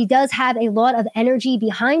run. He does have a lot of energy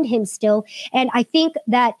behind him still. And I think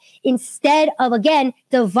that instead of, again,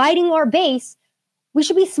 dividing our base, we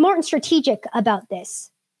should be smart and strategic about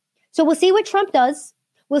this. So we'll see what Trump does.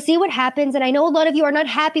 We'll see what happens. And I know a lot of you are not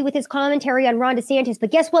happy with his commentary on Ron DeSantis,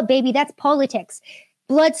 but guess what, baby? That's politics.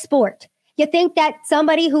 Blood sport. You think that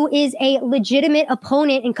somebody who is a legitimate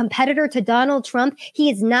opponent and competitor to Donald Trump, he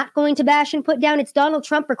is not going to bash and put down? It's Donald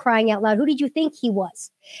Trump, for crying out loud. Who did you think he was?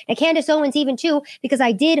 And Candace Owens even too, because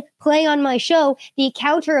I did play on my show the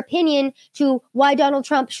counter opinion to why Donald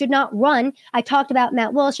Trump should not run. I talked about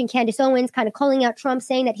Matt Walsh and Candace Owens kind of calling out Trump,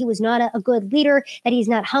 saying that he was not a good leader, that he's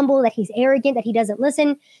not humble, that he's arrogant, that he doesn't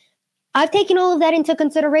listen. I've taken all of that into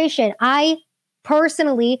consideration. I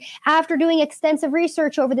personally, after doing extensive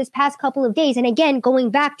research over this past couple of days, and again, going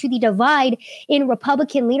back to the divide in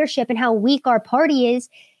Republican leadership and how weak our party is,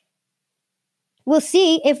 we'll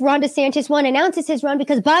see if Ron DeSantis announces his run.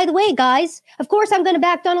 Because, by the way, guys, of course, I'm going to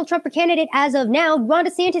back Donald Trump for candidate as of now. Ron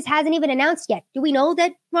DeSantis hasn't even announced yet. Do we know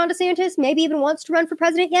that Ron DeSantis maybe even wants to run for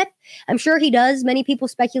president yet? I'm sure he does. Many people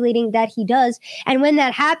speculating that he does. And when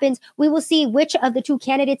that happens, we will see which of the two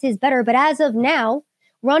candidates is better. But as of now,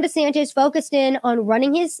 Ron DeSantis focused in on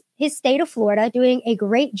running his state of Florida, doing a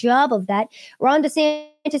great job of that. Ron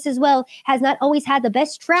DeSantis as well has not always had the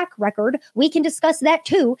best track record. We can discuss that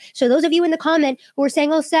too. So those of you in the comment who are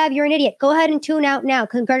saying, oh, Sav, you're an idiot, go ahead and tune out now.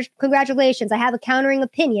 Congratulations. I have a countering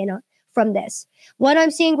opinion from this. What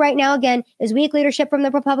I'm seeing right now, again, is weak leadership from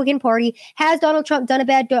the Republican Party. Has Donald Trump done a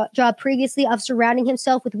bad job previously of surrounding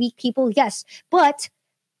himself with weak people? Yes. But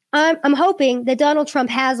I'm hoping that Donald Trump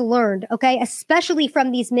has learned, okay, especially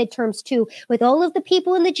from these midterms too, with all of the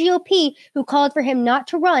people in the GOP who called for him not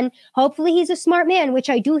to run. Hopefully he's a smart man, which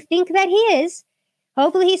I do think that he is.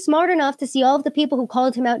 Hopefully he's smart enough to see all of the people who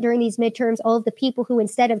called him out during these midterms, all of the people who,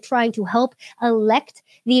 instead of trying to help elect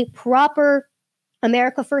the proper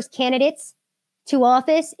America First candidates to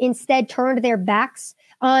office, instead turned their backs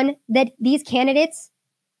on these candidates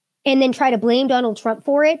and then try to blame Donald Trump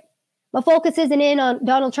for it. My focus isn't in on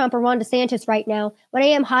Donald Trump or Ron DeSantis right now. What I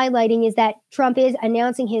am highlighting is that Trump is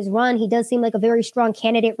announcing his run. He does seem like a very strong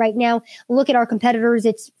candidate right now. Look at our competitors.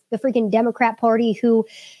 It's the freaking Democrat Party who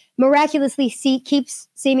miraculously keeps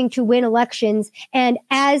seeming to win elections. And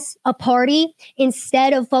as a party,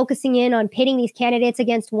 instead of focusing in on pitting these candidates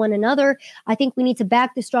against one another, I think we need to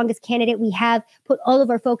back the strongest candidate we have, put all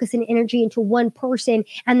of our focus and energy into one person,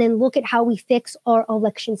 and then look at how we fix our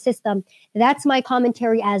election system. That's my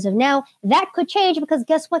commentary as of now. That could change because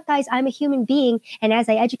guess what, guys? I'm a human being. And as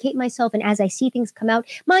I educate myself and as I see things come out,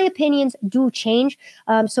 my opinions do change.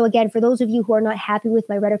 So again, for those of you who are not happy with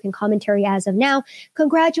my rhetoric and commentary as of now,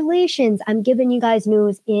 congratulations. I'm giving you guys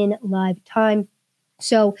news in live time.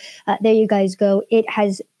 So there you guys go. It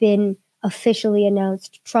has been officially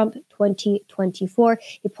announced. Trump 2024.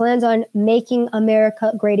 He plans on making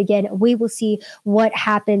America great again. We will see what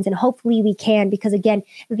happens, and hopefully we can, because again,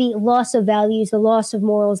 the loss of values, the loss of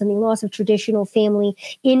morals, and the loss of traditional family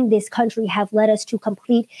in this country have led us to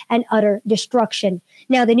complete and utter destruction.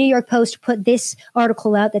 Now, the New York Post put this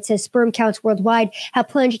article out that says sperm counts worldwide have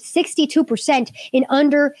plunged 62% in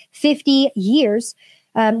under 50 years.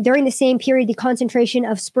 During the same period, the concentration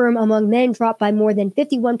of sperm among men dropped by more than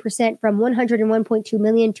 51% from 101.2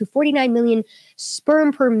 million to 49 million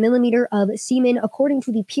sperm per millimeter of semen, according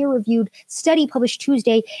to the peer-reviewed study published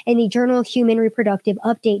Tuesday in the journal Human Reproductive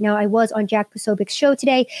Update. Now, I was on Jack Posobiec's show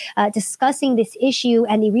today discussing this issue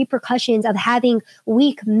and the repercussions of having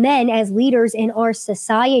weak men as leaders in our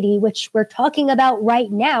society, which we're talking about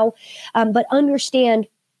right now, but understand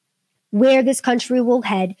where this country will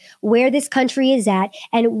head, where this country is at,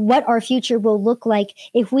 and what our future will look like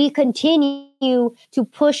if we continue to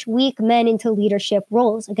push weak men into leadership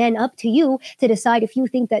roles. Again, up to you to decide if you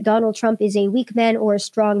think that Donald Trump is a weak man or a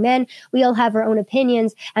strong man. We all have our own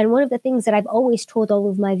opinions. And one of the things that I've always told all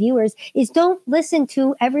of my viewers is don't listen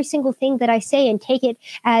to every single thing that I say and take it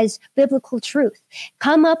as biblical truth.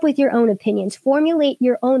 Come up with your own opinions. Formulate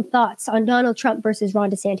your own thoughts on Donald Trump versus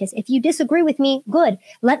Ron DeSantis. If you disagree with me, good.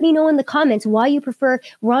 Let me know in the comments why you prefer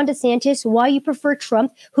Ron DeSantis, why you prefer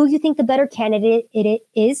Trump, who you think the better candidate it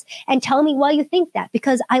is, and tell me why you think that,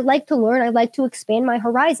 because I like to learn. I like to expand my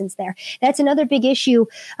horizons there. That's another big issue,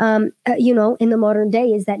 in the modern day,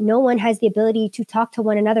 is that no one has the ability to talk to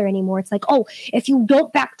one another anymore. It's like, oh, if you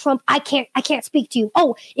don't back Trump, I can't speak to you.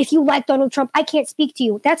 Oh, if you like Donald Trump, I can't speak to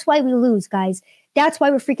you. That's why we lose, guys. That's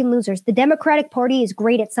why we're freaking losers. The Democratic Party is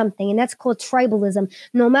great at something, and that's called tribalism.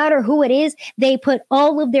 No matter who it is, they put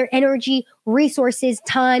all of their energy, resources,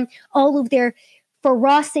 time, all of their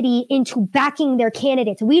ferocity into backing their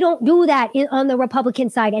candidates. We don't do that on the Republican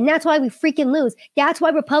side. And that's why we freaking lose. That's why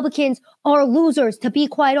Republicans are losers, to be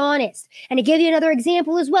quite honest. And to give you another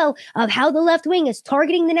example as well of how the left wing is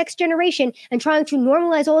targeting the next generation and trying to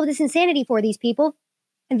normalize all of this insanity for these people.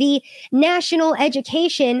 The National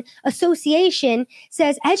Education Association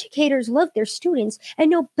says educators love their students and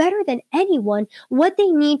know better than anyone what they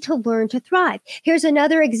need to learn to thrive. Here's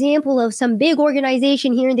another example of some big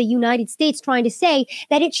organization here in the United States trying to say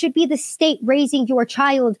that it should be the state raising your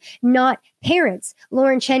child, not parents.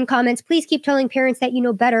 Lauren Chen comments, please keep telling parents that you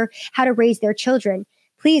know better how to raise their children.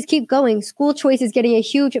 Please keep going. School choice is getting a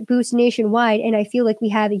huge boost nationwide, and I feel like we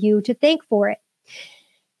have you to thank for it.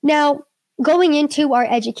 Now, going into our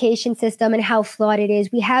education system and how flawed it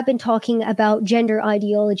is, we have been talking about gender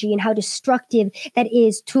ideology and how destructive that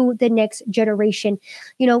is to the next generation.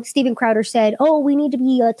 You know, Steven Crowder said, we need to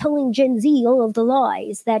be telling Gen Z all of the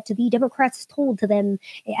lies that the Democrats told to them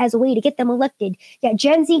as a way to get them elected. Yeah,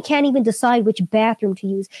 Gen Z can't even decide which bathroom to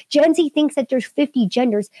use. Gen Z thinks that there's 50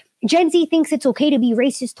 genders. Gen Z thinks it's okay to be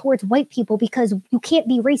racist towards white people because you can't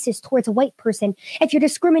be racist towards a white person. If you're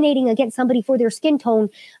discriminating against somebody for their skin tone,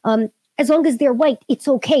 as long as they're white, it's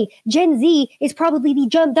okay. Gen Z is probably the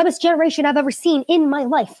dumbest generation I've ever seen in my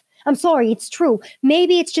life. I'm sorry, it's true.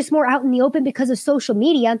 Maybe it's just more out in the open because of social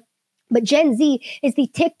media. But Gen Z is the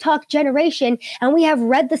TikTok generation. And we have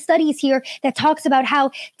read the studies here that talks about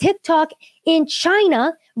how TikTok in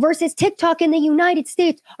China versus TikTok in the United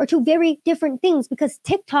States are two very different things, because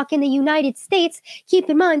TikTok in the United States, keep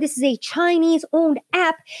in mind, this is a Chinese-owned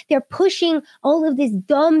app. They're pushing all of this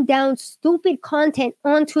dumbed-down, stupid content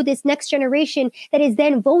onto this next generation that is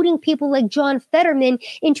then voting people like John Fetterman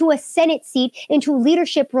into a Senate seat, into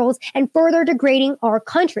leadership roles, and further degrading our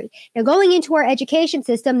country. Now, going into our education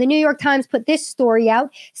system, the New York Times put this story out,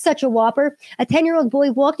 such a whopper. A 10-year-old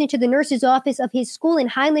boy walked into the nurse's office of his school in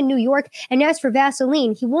Highland, New York, and asked for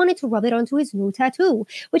Vaseline. He wanted to rub it onto his new tattoo,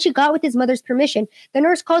 which he got with his mother's permission. The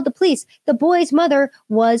nurse called the police. The boy's mother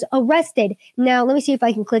was arrested. Now, let me see if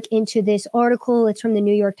I can click into this article. It's from the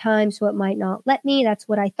New York Times, so it might not let me. That's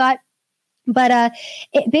what I thought. But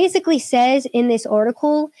it basically says in this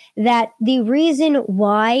article that the reason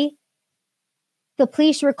why the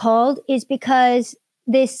police were called is because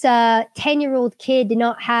this 10-year-old kid did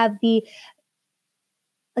not have the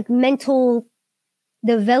mental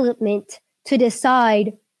development to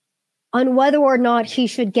decide on whether or not he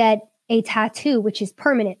should get a tattoo, which is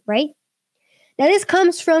permanent, right? Now, this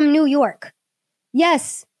comes from New York.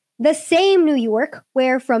 Yes, the same New York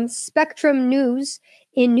where from Spectrum News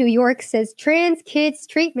in New York says trans kids'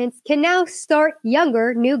 treatments can now start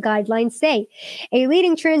younger, new guidelines say. A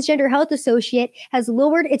leading transgender health associate has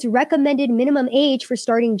lowered its recommended minimum age for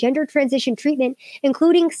starting gender transition treatment,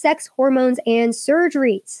 including sex hormones and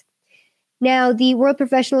surgeries. Now, the World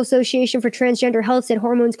Professional Association for Transgender Health said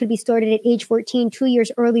hormones could be started at age 14, 2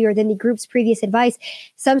 years earlier than the group's previous advice.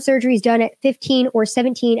 Some surgeries done at 15 or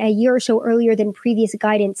 17, a year or so earlier than previous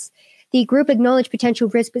guidance. The group acknowledged potential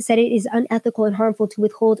risk, but said it is unethical and harmful to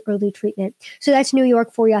withhold early treatment. So that's New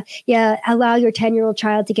York for you. Yeah, allow your 10-year-old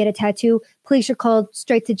child to get a tattoo. Police are called,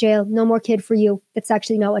 straight to jail. No more kid for you. That's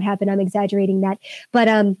actually not what happened. I'm exaggerating that. But,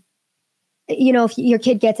 if your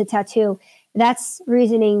kid gets a tattoo, that's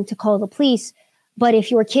reasoning to call the police. But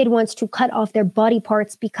if your kid wants to cut off their body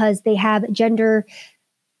parts because they have gender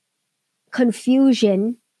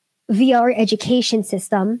confusion via our education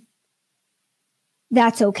system,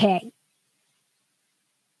 that's okay.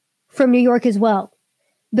 From New York as well.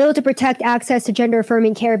 Bill to protect access to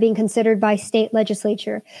gender-affirming care being considered by state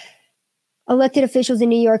legislature. Elected officials in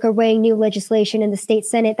New York are weighing new legislation in the state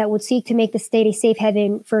Senate that would seek to make the state a safe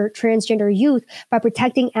haven for transgender youth by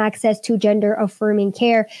protecting access to gender-affirming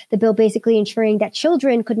care. The bill basically ensuring that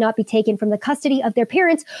children could not be taken from the custody of their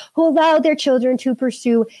parents who allowed their children to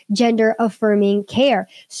pursue gender-affirming care.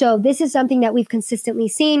 So this is something that we've consistently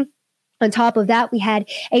seen. On top of that, we had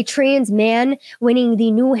a trans man winning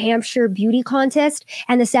the New Hampshire beauty contest.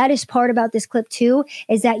 And the saddest part about this clip, too,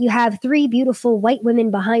 is that you have 3 beautiful white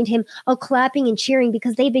women behind him all clapping and cheering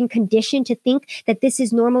because they've been conditioned to think that this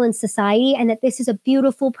is normal in society and that this is a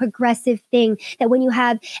beautiful, progressive thing. That when you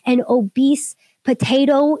have an obese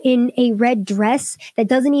potato in a red dress that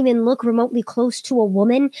doesn't even look remotely close to a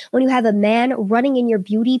woman, when you have a man running in your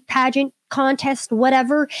beauty pageant contest,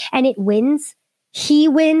 whatever, and it wins, he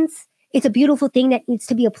wins. It's a beautiful thing that needs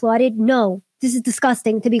to be applauded. No, this is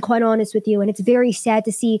disgusting, to be quite honest with you. And it's very sad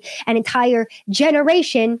to see an entire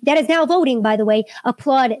generation that is now voting, by the way,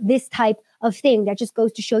 applaud this type of thing. That just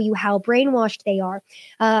goes to show you how brainwashed they are.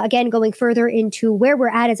 Again, going further into where we're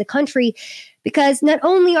at as a country, because not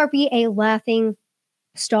only are we a laughing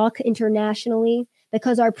stock internationally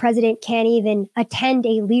because our president can't even attend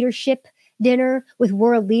a leadership dinner with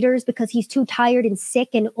world leaders because he's too tired and sick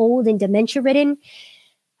and old and dementia-ridden.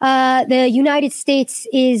 The United States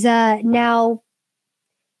is now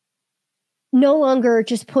no longer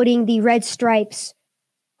just putting the red stripes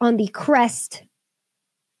on the crest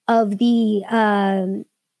of the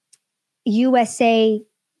USA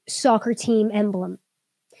soccer team emblem.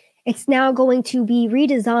 It's now going to be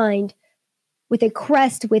redesigned with a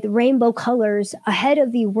crest with rainbow colors ahead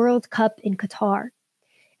of the World Cup in Qatar.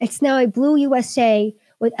 It's now a blue USA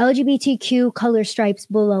with LGBTQ color stripes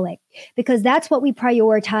below it, because that's what we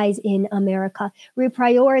prioritize in America. We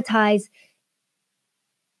prioritize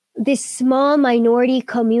this small minority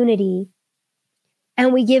community,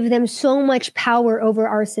 and we give them so much power over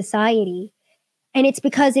our society. And it's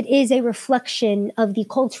because it is a reflection of the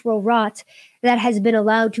cultural rot that has been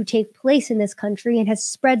allowed to take place in this country and has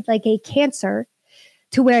spread like a cancer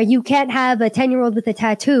to where you can't have a 10-year-old with a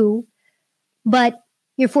tattoo, but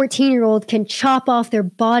your 14-year-old can chop off their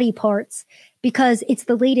body parts because it's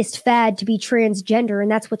the latest fad to be transgender,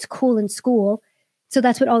 and that's what's cool in school. So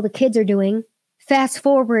that's what all the kids are doing. Fast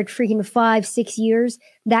forward freaking 5-6 years,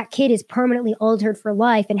 that kid is permanently altered for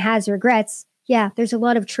life and has regrets. Yeah, there's a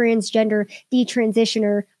lot of transgender,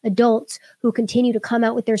 detransitioner adults who continue to come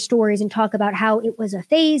out with their stories and talk about how it was a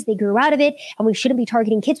phase, they grew out of it, and we shouldn't be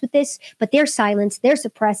targeting kids with this, but they're silenced, they're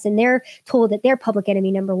suppressed, and they're told that they're public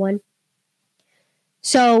enemy number one.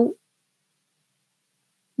 So,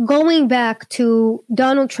 going back to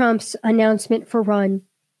Donald Trump's announcement for run,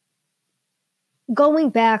 going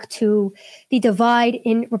back to the divide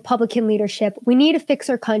in Republican leadership, we need to fix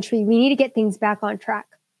our country. We need to get things back on track.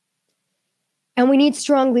 And we need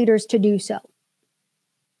strong leaders to do so.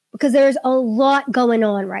 Because there's a lot going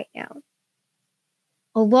on right now.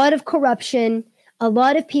 A lot of corruption, a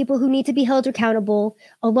lot of people who need to be held accountable,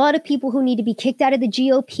 a lot of people who need to be kicked out of the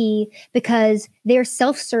GOP because they're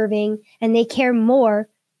self-serving and they care more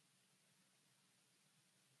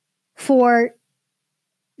for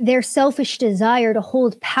their selfish desire to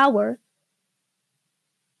hold power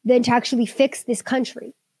than to actually fix this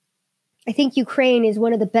country. I think Ukraine is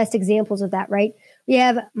one of the best examples of that, right? We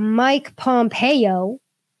have Mike Pompeo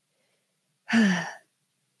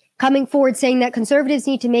coming forward saying that conservatives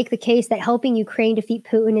need to make the case that helping Ukraine defeat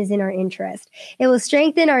Putin is in our interest. It will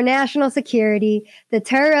strengthen our national security,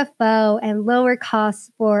 deter a foe, and lower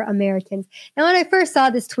costs for Americans. Now, when I first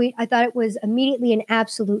saw this tweet, I thought it was immediately an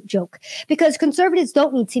absolute joke, because conservatives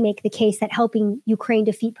don't need to make the case that helping Ukraine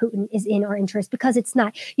defeat Putin is in our interest, because it's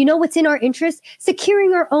not. You know what's in our interest?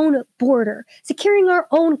 Securing our own border, securing our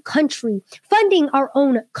own country, funding our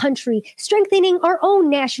own country, strengthening our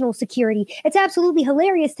own national security. It's absolutely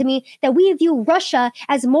hilarious to me that we view Russia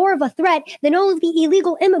as more of a threat than all of the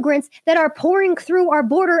illegal immigrants that are pouring through our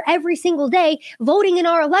border every single day, voting in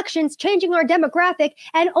our elections, changing our demographic,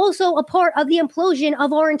 and also a part of the implosion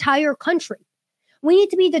of our entire country. We need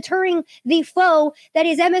to be deterring the foe that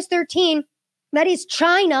is MS-13, that is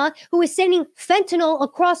China, who is sending fentanyl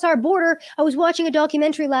across our border. I was watching a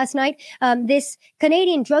documentary last night. This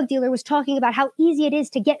Canadian drug dealer was talking about how easy it is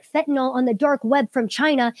to get fentanyl on the dark web from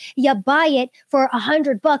China. You buy it for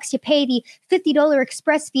 $100. You pay the $50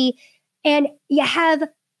 express fee, and you have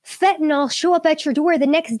fentanyl show up at your door the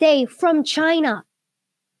next day from China.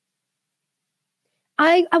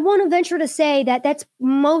 I want to venture to say that that's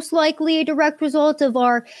most likely a direct result of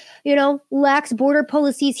our, lax border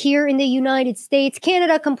policies here in the United States.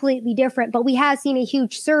 Canada, completely different, but we have seen a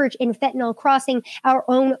huge surge in fentanyl crossing our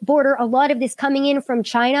own border. A lot of this coming in from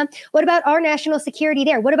China. What about our national security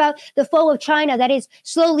there? What about the foe of China that is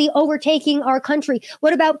slowly overtaking our country?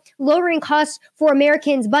 What about lowering costs for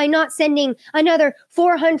Americans by not sending another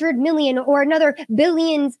 400 million or another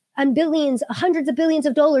billions and billions, hundreds of billions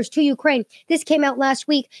of dollars to Ukraine? This came out last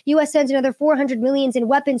week. U.S. sends another 400 million in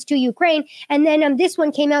weapons to Ukraine. And then this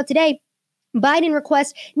one came out today. Biden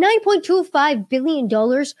requests $9.25 billion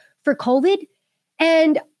for COVID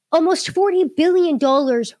and almost $40 billion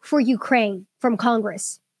for Ukraine from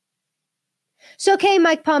Congress. So, okay,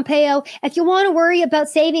 Mike Pompeo, if you want to worry about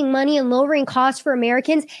saving money and lowering costs for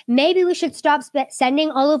Americans, maybe we should stop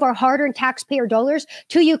sending all of our hard-earned taxpayer dollars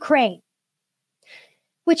to Ukraine,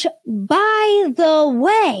 which, by the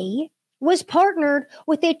way, was partnered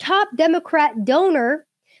with a top Democrat donor,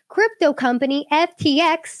 crypto company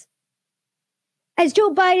FTX, as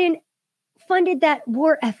Joe Biden funded that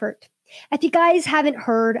war effort. If you guys haven't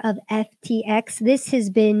heard of FTX, this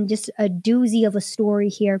has been just a doozy of a story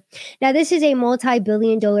here. Now, this is a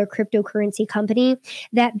multi-billion-dollar cryptocurrency company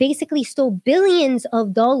that basically stole billions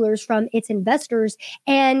of dollars from its investors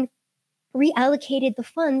and reallocated the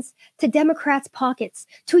funds to Democrats' pockets,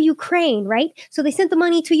 to Ukraine, right? So they sent the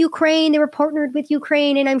money to Ukraine. They were partnered with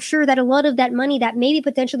Ukraine. And I'm sure that a lot of that money that maybe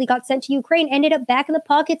potentially got sent to Ukraine ended up back in the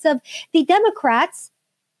pockets of the Democrats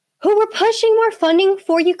who were pushing more funding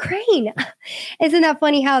for Ukraine. Isn't that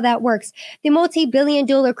funny how that works? The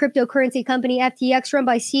multi-billion-dollar cryptocurrency company FTX, run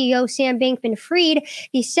by CEO Sam Bankman-Fried,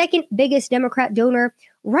 the second biggest Democrat donor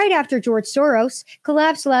right after George Soros,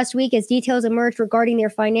 collapsed last week as details emerged regarding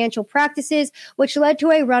their financial practices, which led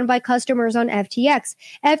to a run by customers on FTX.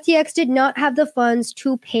 FTX did not have the funds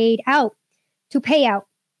to pay out.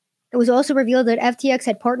 It was also revealed that FTX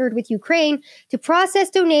had partnered with Ukraine to process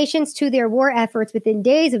donations to their war efforts within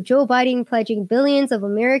days of Joe Biden pledging billions of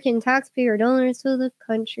American taxpayer dollars to the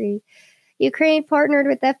country. Ukraine partnered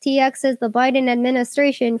with FTX as the Biden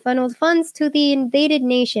administration funneled funds to the invaded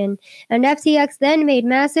nation, and FTX then made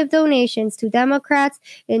massive donations to Democrats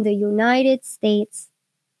in the United States.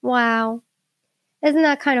 Wow. Isn't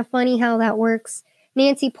that kind of funny how that works?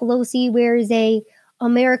 Nancy Pelosi wears a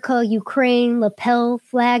America-Ukraine lapel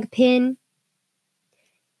flag pin,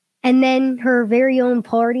 and then her very own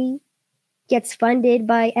party gets funded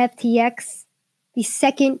by FTX, the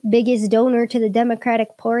second biggest donor to the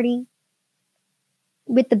Democratic Party,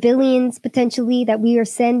 with the billions potentially that we are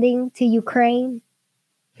sending to Ukraine.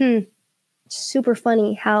 Super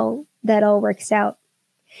funny how that all works out.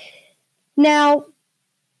 Now,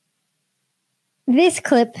 this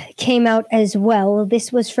clip came out as well.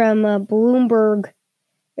 This was from Bloomberg.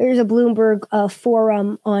 There's a Bloomberg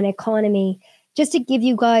forum on economy, just to give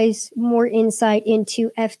you guys more insight into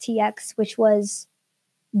FTX, which was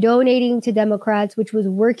donating to Democrats, which was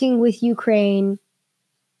working with Ukraine.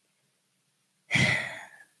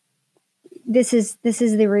 This is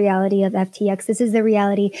the reality of FTX. This is the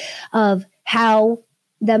reality of how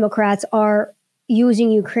Democrats are using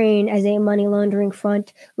Ukraine as a money laundering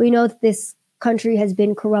front. We know that this country has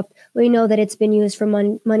been corrupt. We know that it's been used for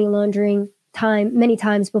money laundering many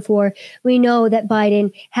times before. We know that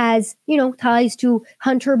Biden has, ties to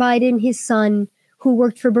Hunter Biden, his son, who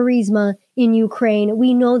worked for Burisma in Ukraine.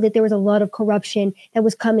 We know that there was a lot of corruption that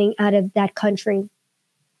was coming out of that country.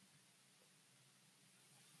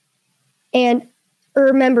 And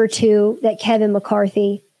remember, too, that Kevin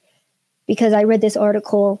McCarthy, because I read this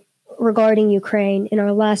article regarding Ukraine in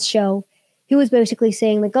our last show, he was basically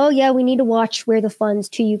saying, like, oh, yeah, we need to watch where the funds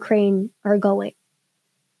to Ukraine are going.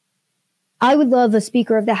 I would love a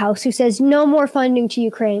Speaker of the House who says no more funding to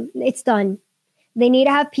Ukraine. It's done. They need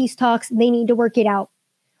to have peace talks. They need to work it out.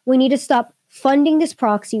 We need to stop funding this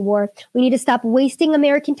proxy war. We need to stop wasting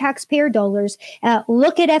American taxpayer dollars.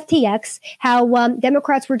 Look at FTX, how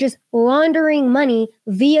Democrats were just laundering money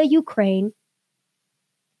via Ukraine.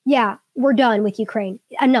 Yeah, we're done with Ukraine.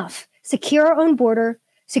 Enough. Secure our own border.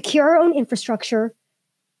 Secure our own infrastructure.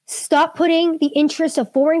 Stop putting the interests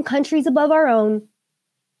of foreign countries above our own.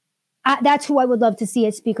 That's who I would love to see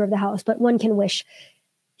as Speaker of the House, but one can wish.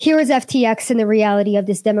 Here is FTX and the reality of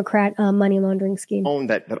this Democrat money laundering scheme.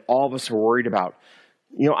 That all of us are worried about.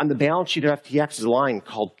 On the balance sheet of FTX is a line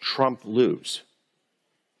called Trump lose.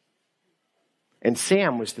 And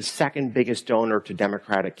Sam was the second biggest donor to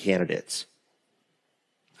Democratic candidates.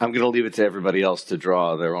 I'm going to leave it to everybody else to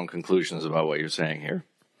draw their own conclusions about what you're saying here.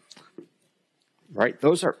 Right?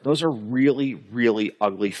 Those are really, really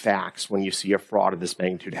ugly facts when you see a fraud of this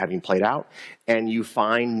magnitude having played out, and you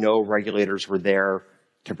find no regulators were there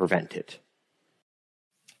to prevent it.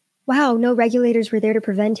 Wow, no regulators were there to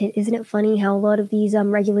prevent it. Isn't it funny how a lot of these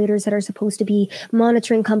regulators that are supposed to be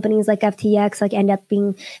monitoring companies like FTX end up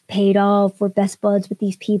being paid off or best buds with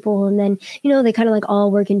these people, and then they kind of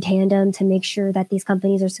all work in tandem to make sure that these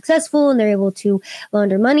companies are successful and they're able to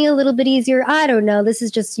launder money a little bit easier. I don't know. This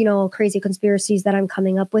is just crazy conspiracies that I'm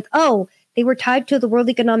coming up with. Oh, they were tied to the World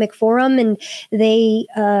Economic Forum, and they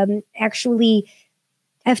actually.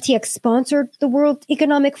 FTX sponsored the World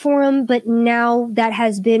Economic Forum, but now that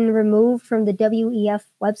has been removed from the WEF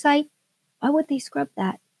website. Why would they scrub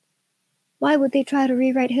that? Why would they try to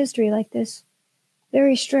rewrite history like this?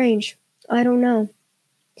 Very strange. I don't know.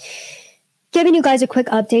 Giving you guys a quick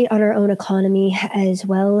update on our own economy as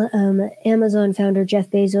well. Amazon founder Jeff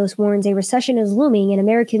Bezos warns a recession is looming and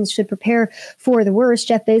Americans should prepare for the worst.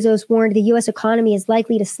 Jeff Bezos warned the U.S. economy is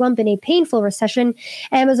likely to slump in a painful recession.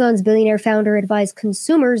 Amazon's billionaire founder advised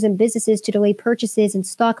consumers and businesses to delay purchases and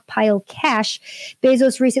stockpile cash.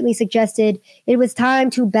 Bezos recently suggested it was time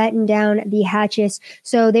to batten down the hatches.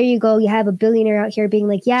 So there you go. You have a billionaire out here being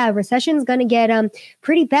like, yeah, recession's going to get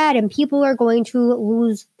pretty bad and people are going to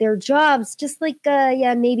lose their jobs. Just like,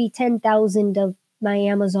 maybe 10,000 of my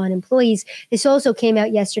Amazon employees. This also came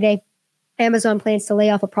out yesterday. Amazon plans to lay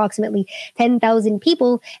off approximately 10,000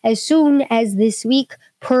 people as soon as this week,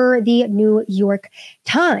 per the New York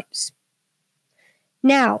Times.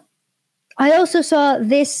 Now, I also saw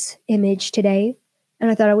this image today, and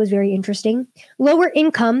I thought it was very interesting. Lower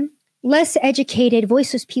income, less educated,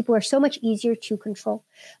 voiceless people are so much easier to control.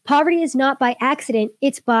 Poverty is not by accident,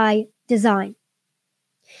 it's by design.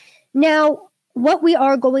 Now, what we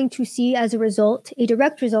are going to see as a result, a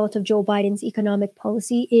direct result of Joe Biden's economic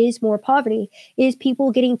policy, is more poverty, is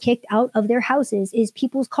people getting kicked out of their houses, is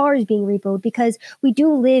people's cars being repoed, because we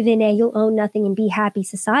do live in a you'll own nothing and be happy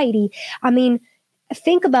society. I mean,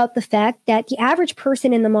 think about the fact that the average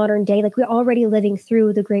person in the modern day, like we're already living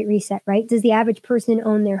through the Great Reset, right? Does the average person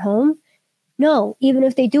own their home? No, even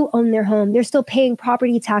if they do own their home, they're still paying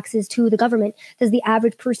property taxes to the government. Does the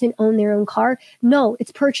average person own their own car? No,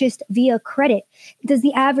 it's purchased via credit. Does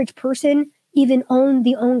the average person even own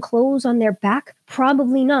the own clothes on their back?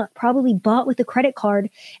 Probably not. Probably bought with a credit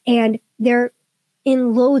card, and they're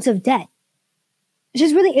in loads of debt. Which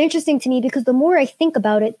is really interesting to me, because the more I think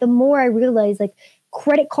about it, the more I realize like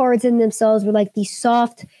credit cards in themselves were like the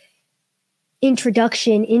soft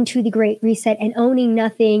introduction into the Great Reset and owning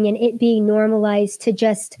nothing, and it being normalized to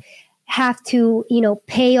just have to,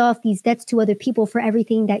 pay off these debts to other people for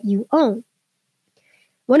everything that you own.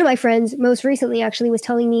 One of my friends most recently actually was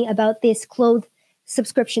telling me about this clothes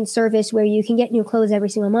subscription service where you can get new clothes every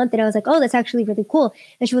single month. And I was like, oh, that's actually really cool.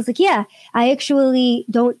 And she was like, yeah, I actually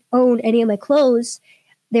don't own any of my clothes.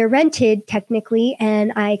 They're rented technically.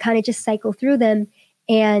 And I kind of just cycle through them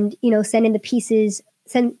and,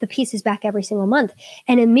 send the pieces back every single month.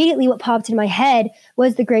 And immediately what popped in my head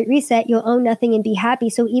was the Great Reset. You'll own nothing and be happy.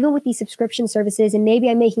 So even with these subscription services, and maybe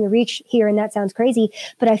I'm making a reach here and that sounds crazy,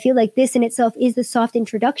 but I feel like this in itself is the soft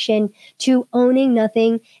introduction to owning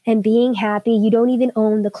nothing and being happy. You don't even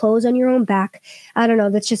own the clothes on your own back. I don't know.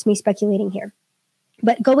 That's just me speculating here.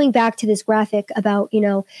 But going back to this graphic about,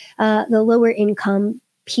 the lower income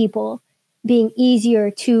people being easier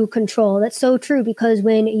to control. That's so true, because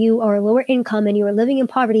when you are lower income and you are living in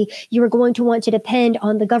poverty, you are going to want to depend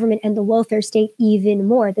on the government and the welfare state even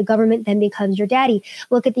more. The government then becomes your daddy.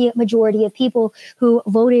 Look at the majority of people who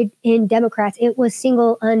voted in Democrats. It was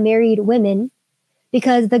single, unmarried women,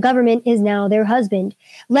 because the government is now their husband.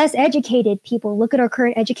 Less educated people. Look at our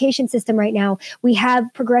current education system right now. We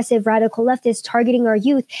have progressive radical leftists targeting our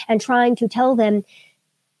youth and trying to tell them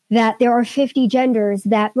that there are 50 genders,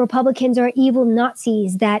 that Republicans are evil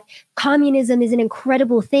Nazis, that communism is an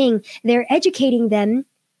incredible thing. They're educating them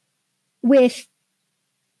with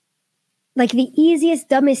like the easiest,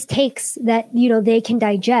 dumbest takes that, they can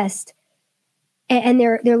digest. And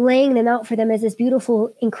they're laying them out for them as this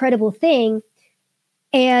beautiful, incredible thing.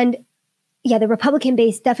 And yeah, the Republican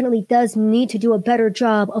base definitely does need to do a better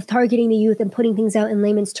job of targeting the youth and putting things out in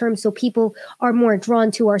layman's terms so people are more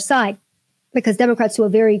drawn to our side, because Democrats do a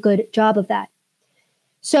very good job of that.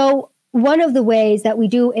 So one of the ways that we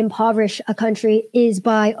do impoverish a country is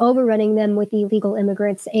by overrunning them with illegal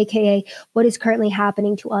immigrants, aka what is currently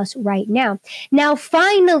happening to us right now. Now,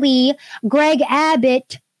 finally, Greg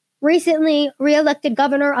Abbott, recently reelected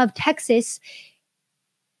governor of Texas,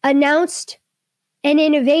 announced an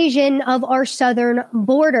invasion of our southern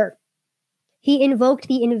border. He invoked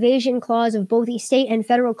the invasion clause of both the state and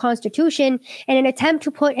federal constitution in an attempt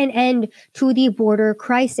to put an end to the border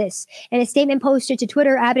crisis. In a statement posted to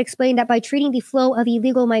Twitter, Abbott explained that by treating the flow of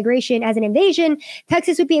illegal migration as an invasion,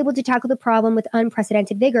 Texas would be able to tackle the problem with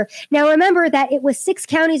unprecedented vigor. Now, remember that it was 6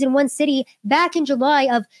 counties in one city back in July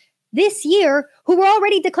of this year who were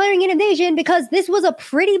already declaring an invasion, because this was a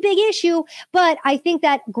pretty big issue. But I think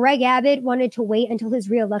that Greg Abbott wanted to wait until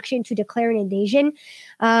his reelection to declare an invasion.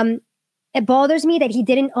 It bothers me that he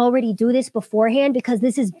didn't already do this beforehand, because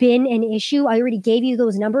this has been an issue. I already gave you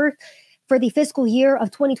those numbers. For the fiscal year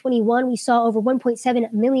of 2021, we saw over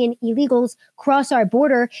 1.7 million illegals cross our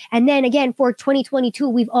border. And then again, for 2022,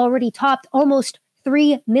 we've already topped almost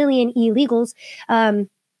 3 million illegals. I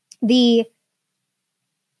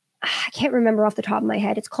can't remember off the top of my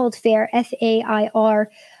head. It's called FAIR, FAIR.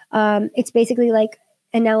 It's basically like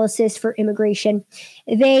analysis for immigration.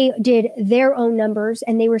 They did their own numbers,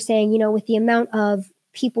 and they were saying, with the amount of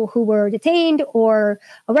people who were detained or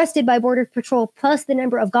arrested by Border Patrol, plus the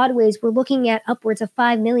number of gotaways, we're looking at upwards of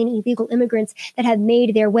 5 million illegal immigrants that have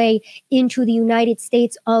made their way into the United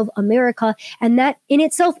States of America. And that in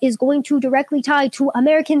itself is going to directly tie to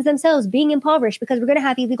Americans themselves being impoverished, because we're going to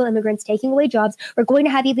have illegal immigrants taking away jobs. We're going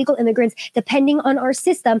to have illegal immigrants depending on our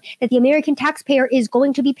system that the American taxpayer is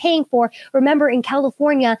going to be paying for. Remember, in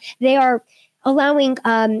California, they are allowing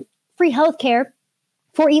free healthcare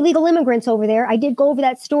for illegal immigrants over there. I did go over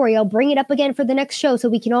that story. I'll bring it up again for the next show so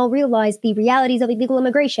we can all realize the realities of illegal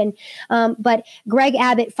immigration. But Greg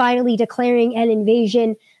Abbott finally declaring an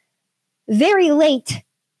invasion very late,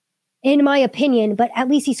 in my opinion, but at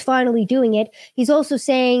least he's finally doing it. He's also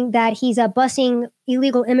saying that he's busing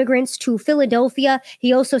illegal immigrants to Philadelphia.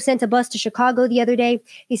 He also sent a bus to Chicago the other day.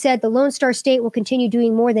 He said the Lone Star State will continue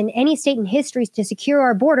doing more than any state in history to secure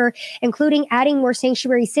our border, including adding more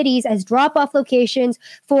sanctuary cities as drop-off locations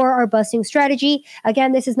for our busing strategy.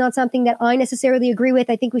 Again, this is not something that I necessarily agree with.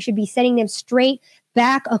 I think we should be sending them straight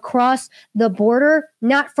back across the border,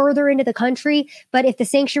 not further into the country. But if the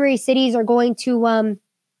sanctuary cities are going to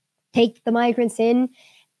take the migrants in,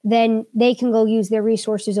 then they can go use their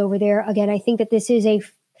resources over there. Again, I think that this is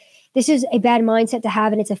a bad mindset to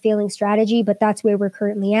have, and it's a failing strategy, but that's where we're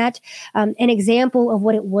currently at. An example of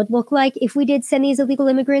what it would look like if we did send these illegal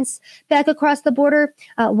immigrants back across the border.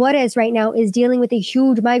 Juarez right now is dealing with a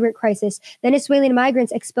huge migrant crisis. Venezuelan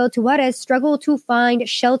migrants expelled to Juarez struggle to find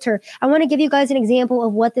shelter. I want to give you guys an example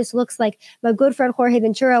of what this looks like. My good friend Jorge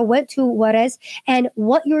Ventura went to Juarez, and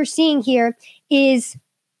what you're seeing here is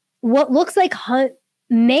what looks like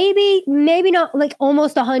maybe not like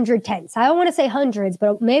almost 100 tents. I don't want to say hundreds,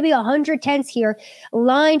 but maybe 100 tents here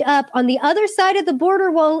lined up on the other side of the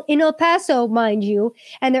border wall in El Paso, mind you,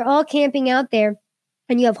 and they're all camping out there.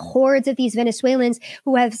 And you have hordes of these Venezuelans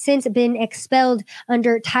who have since been expelled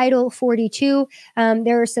under Title 42.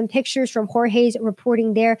 There are some pictures from Jorge's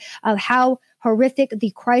reporting there of how horrific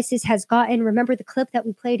the crisis has gotten. Remember the clip that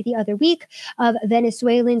we played the other week of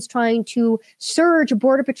Venezuelans trying to surge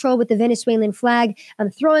Border Patrol with the Venezuelan flag,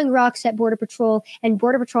 throwing rocks at Border Patrol, and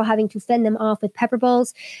Border Patrol having to fend them off with pepper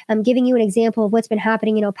balls. I'm giving you an example of what's been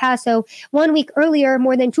happening in El Paso. 1 week earlier,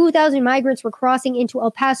 more than 2,000 migrants were crossing into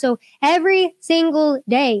El Paso every single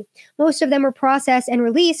day. Most of them were processed and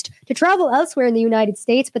released to travel elsewhere in the United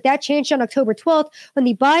States, but that changed on October 12th when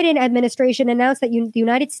the Biden administration announced that the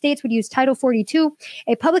United States would use Title 42,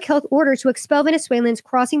 a public health order to expel Venezuelans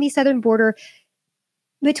crossing the southern border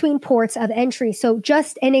between ports of entry. So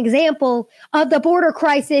just an example of the border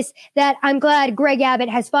crisis that I'm glad Greg Abbott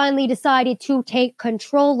has finally decided to take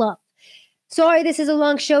control of. Sorry, this is a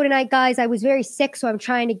long show tonight, guys. I was very sick, so I'm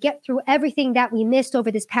trying to get through everything that we missed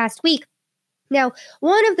over this past week. Now,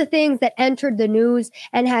 one of the things that entered the news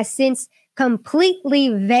and has since completely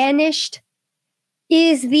vanished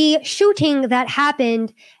is the shooting that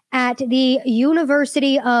happened at the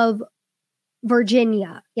University of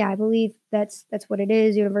Virginia. Yeah, I believe that's what it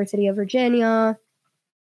is, University of Virginia.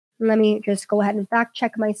 Let me just go ahead and fact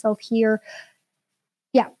check myself here.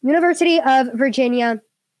 Yeah, University of Virginia.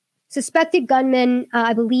 Suspected gunman,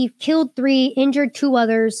 I believe, killed 3, injured 2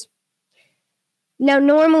 others. Now,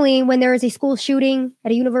 normally when there is a school shooting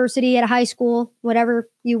at a university, at a high school, whatever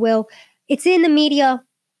you will, it's in the media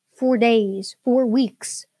for days, for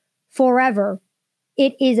weeks, forever.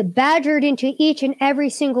 It is badgered into each and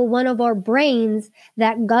every single one of our brains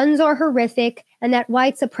that guns are horrific and that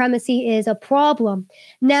white supremacy is a problem.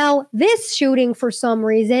 Now, this shooting, for some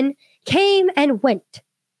reason, came and went.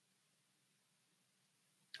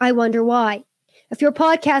 I wonder why. If you're a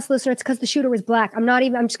podcast listener, it's because the shooter was black. I'm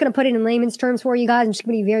just going to put it in layman's terms for you guys. I'm just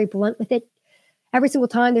going to be very blunt with it. Every single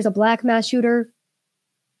time there's a black mass shooter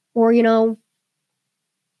or,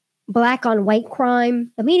 black on white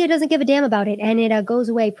crime, the media doesn't give a damn about it, and it goes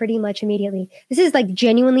away pretty much immediately. This is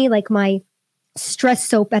genuinely my stress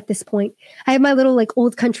soap at this point. I have my little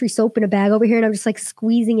old country soap in a bag over here, and I'm just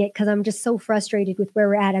squeezing it because I'm just so frustrated with where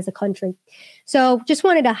we're at as a country. So just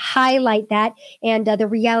wanted to highlight that and the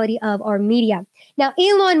reality of our media. Now,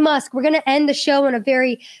 Elon Musk, we're going to end the show on a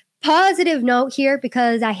very positive note here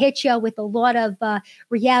because I hit you with a lot of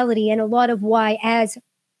reality and a lot of why as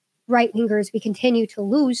right-wingers we continue to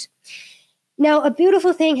lose. Now, a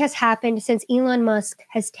beautiful thing has happened since Elon Musk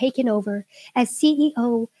has taken over as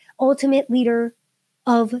CEO, ultimate leader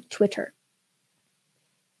of Twitter.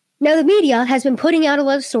 Now, the media has been putting out a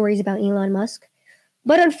lot of stories about Elon Musk,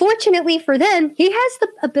 but unfortunately for them, he has the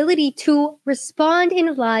ability to respond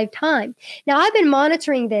in live time. Now, I've been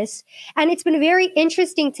monitoring this, and it's been very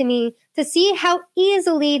interesting to me to see how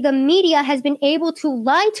easily the media has been able to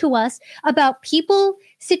lie to us about people,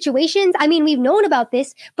 situations. I mean, we've known about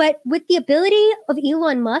this, but with the ability of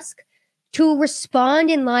Elon Musk to respond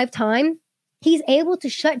in live time, he's able to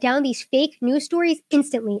shut down these fake news stories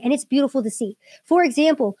instantly, and it's beautiful to see. For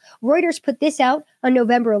example, Reuters put this out on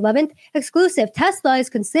November 11th. Exclusive, Tesla is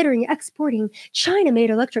considering exporting China-made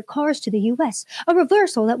electric cars to the U.S., a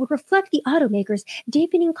reversal that would reflect the automaker's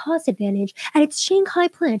deepening cost advantage at its Shanghai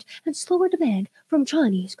plant and slower demand from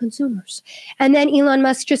Chinese consumers. And then Elon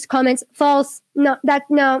Musk just comments, false. No,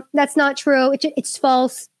 that's not true. It's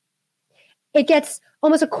false. It gets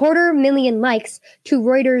almost 250,000 likes to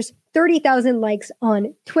Reuters' 30,000 likes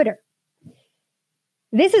on Twitter.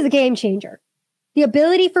 This is a game changer. The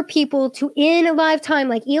ability for people to, in a live time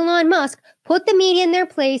like Elon Musk, put the media in their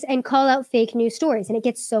place and call out fake news stories, and it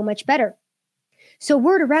gets so much better. So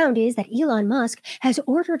word around is that Elon Musk has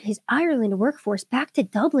ordered his Ireland workforce back to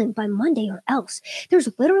Dublin by Monday or else. There's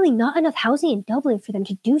literally not enough housing in Dublin for them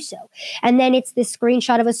to do so. And then it's this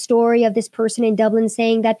screenshot of a story of this person in Dublin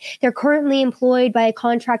saying that they're currently employed by a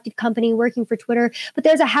contracted company working for Twitter, but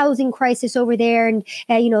there's a housing crisis over there, and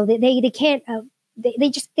they can't.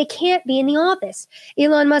 They can't be in the office.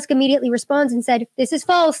 Elon Musk immediately responds and said, "This is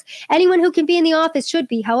false. Anyone who can be in the office should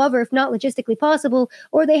be. However, if not logistically possible,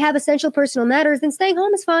 or they have essential personal matters, then staying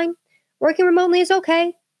home is fine. Working remotely is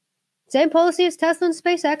okay. Same policy as Tesla and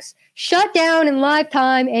SpaceX. Shut down in live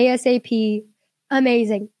time ASAP.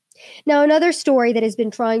 Amazing." Now, another story that has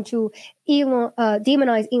been trying to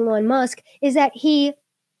demonize Elon Musk is that he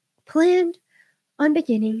planned on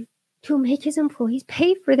beginning to make his employees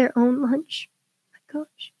pay for their own lunch.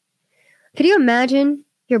 Gosh. Could you imagine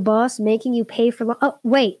your boss making you pay for oh,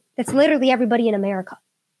 wait, that's literally everybody in America.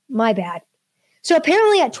 My bad. So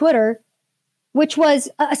apparently at Twitter, which was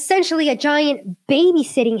essentially a giant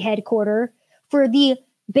babysitting headquarters for the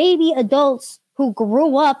baby adults who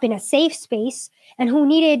grew up in a safe space and who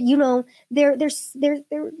needed, their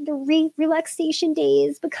relaxation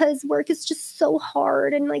days because work is just so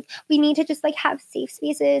hard, and we need to just have safe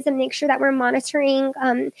spaces and make sure that we're monitoring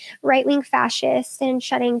right-wing fascists and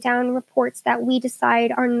shutting down reports that we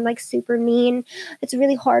decide are super mean. It's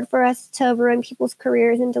really hard for us to ruin people's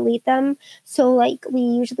careers and delete them. So we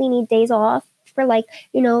usually need days off for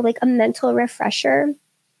a mental refresher.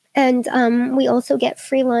 And we also get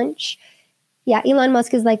free lunch. Yeah, Elon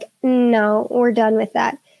Musk is no, we're done with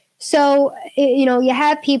that. So, you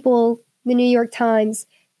have people, the New York Times,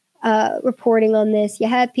 reporting on this. You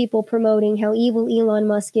have people promoting how evil Elon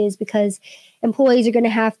Musk is because employees are going to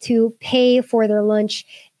have to pay for their lunch.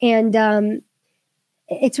 And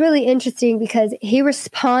it's really interesting because he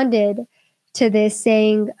responded to this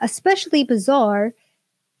saying, especially bizarre,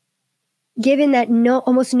 given that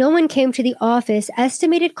almost no one came to the office,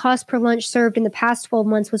 estimated cost per lunch served in the past 12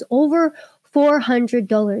 months was over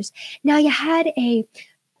 $400. Now, you had a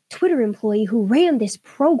Twitter employee who ran this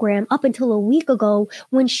program up until a week ago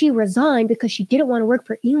when she resigned because she didn't want to work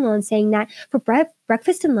for Elon, saying that for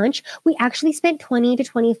breakfast and lunch, we actually spent $20 to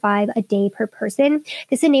 $25 a day per person.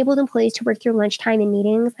 This enabled employees to work through lunchtime in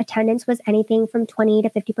meetings. Attendance was anything from 20 to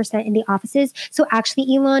 50% in the offices. So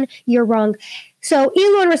actually, Elon, you're wrong. So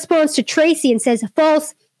Elon responds to Tracy and says,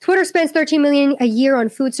 false. Twitter spends $13 million a year on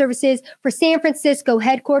food services for San Francisco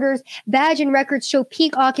headquarters. Badge and records show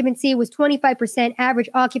peak occupancy was 25%, average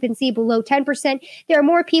occupancy below 10%. There are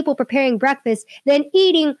more people preparing breakfast than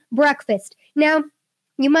eating breakfast. Now,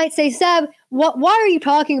 you might say, Seb, why are you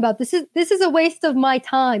talking about this? This is a waste of my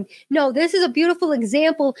time. No, this is a beautiful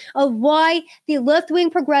example of why the left-wing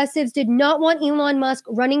progressives did not want Elon Musk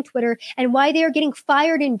running Twitter and why they are getting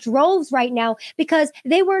fired in droves right now because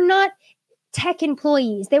they were not tech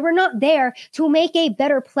employees. They were not there to make a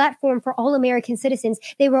better platform for all American citizens.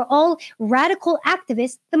 They were all radical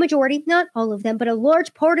activists, the majority, not all of them, but a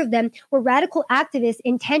large part of them were radical activists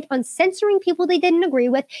intent on censoring people they didn't agree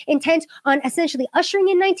with, intent on essentially ushering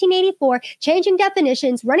in 1984, changing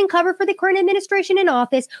definitions, running cover for the current administration in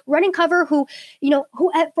office, running cover for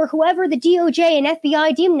whoever the DOJ and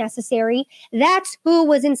FBI deemed necessary. That's who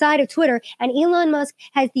was inside of Twitter. And Elon Musk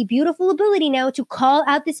has the beautiful ability now to call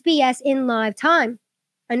out this BS in live time.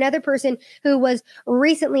 Another person who was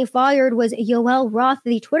recently fired was Yoel Roth,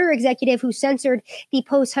 the Twitter executive who censored the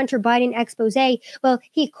post-Hunter Biden expose. Well,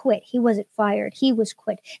 he quit. He wasn't fired. He was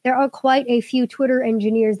quit. There are quite a few Twitter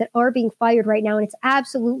engineers that are being fired right now, and it's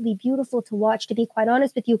absolutely beautiful to watch, to be quite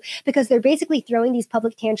honest with you, because they're basically throwing these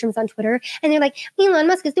public tantrums on Twitter, and they're like, Elon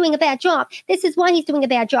Musk is doing a bad job. This is why he's doing a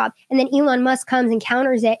bad job. And then Elon Musk comes and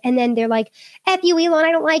counters it, and then they're like, F you, Elon,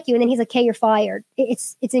 I don't like you. And then he's like, okay, you're fired.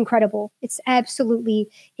 It's incredible. It's absolutely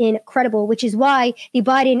incredible, which is why the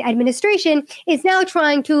Biden administration is now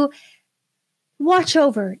trying to watch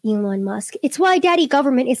over Elon Musk. It's why daddy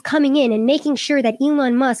government is coming in and making sure that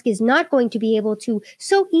Elon Musk is not going to be able to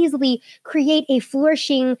so easily create a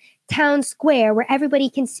flourishing town square where everybody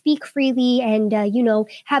can speak freely and,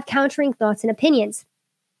 have countering thoughts and opinions.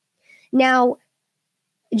 Now,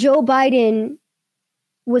 Joe Biden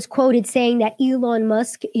was quoted saying that Elon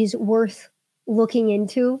Musk is worth looking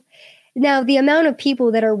into. Now, the amount of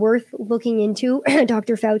people that are worth looking into,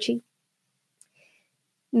 Dr. Fauci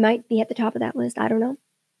might be at the top of that list. I don't know.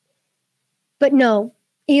 But no,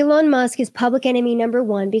 Elon Musk is public enemy number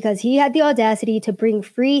one because he had the audacity to bring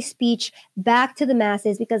free speech back to the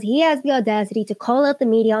masses, because he has the audacity to call out the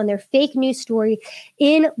media on their fake news story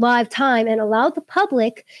in live time and allow the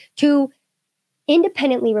public to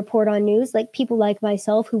independently report on news, like people like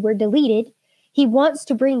myself who were deleted. He wants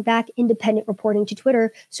to bring back independent reporting to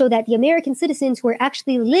Twitter so that the American citizens who are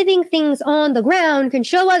actually living things on the ground can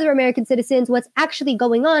show other American citizens what's actually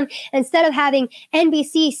going on, instead of having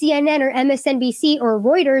NBC, CNN, or MSNBC or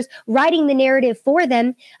Reuters writing the narrative for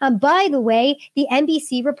them. By the way, the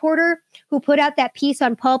NBC reporter who put out that piece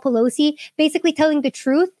on Paul Pelosi, basically telling the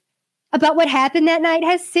truth about what happened that night,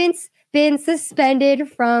 has since been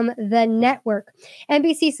suspended from the network.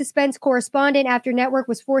 NBC suspends correspondent after network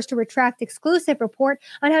was forced to retract exclusive report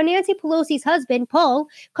on how Nancy Pelosi's husband, Paul,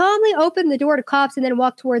 calmly opened the door to cops and then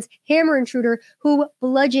walked towards hammer intruder who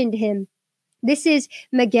bludgeoned him. This is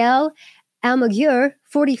Miguel Almaguer,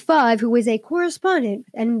 45, who is a correspondent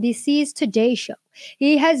with NBC's Today Show.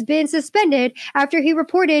 He has been suspended after he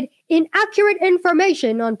reported inaccurate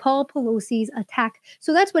information on Paul Pelosi's attack.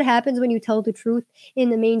 So that's what happens when you tell the truth in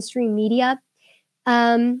the mainstream media.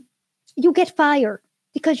 You get fired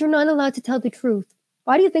because you're not allowed to tell the truth.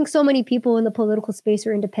 Why do you think so many people in the political space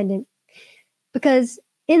are independent? Because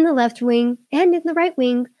in the left wing and in the right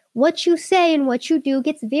wing, what you say and what you do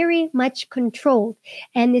gets very much controlled.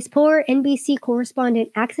 And this poor NBC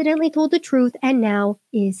correspondent accidentally told the truth and now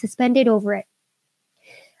is suspended over it.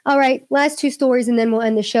 All right, last two stories and then we'll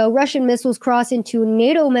end the show. Russian missiles cross into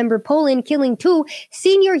NATO member Poland, killing 2,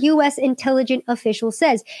 senior U.S. intelligence official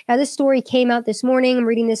says. Now, this story came out this morning. I'm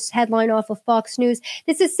reading this headline off of Fox News.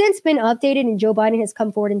 This has since been updated, and Joe Biden has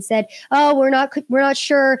come forward and said, we're not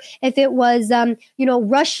sure if it was,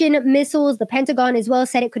 Russian missiles. The Pentagon as well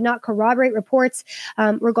said it could not corroborate reports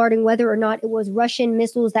regarding whether or not it was Russian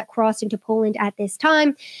missiles that crossed into Poland at this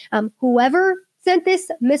time. Whoever sent this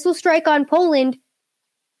missile strike on Poland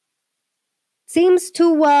seems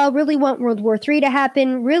to really want World War III to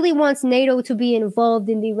happen, really wants NATO to be involved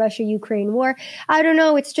in the Russia-Ukraine war. I don't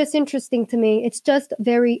know. It's just interesting to me. It's just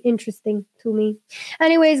very interesting to me.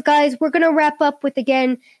 Anyways, guys, we're going to wrap up with,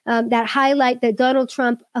 again, that highlight that Donald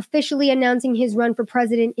Trump officially announcing his run for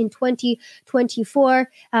president in 2024.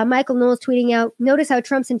 Michael Knowles tweeting out, notice how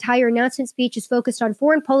Trump's entire announcement speech is focused on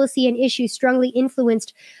foreign policy and issues strongly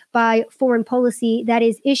influenced by foreign policy. That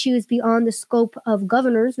is, issues beyond the scope of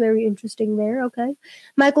governors. Very interesting there. Okay.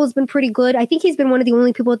 Michael's been pretty good. I think he's been one of the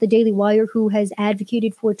only people at the Daily Wire who has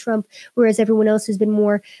advocated for Trump, whereas everyone else has been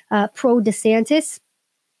more pro DeSantis.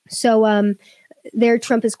 So there,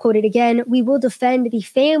 Trump is quoted again, "We will defend the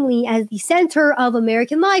family as the center of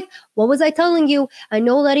American life." What was I telling you? I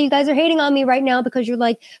know a lot of you guys are hating on me right now because you're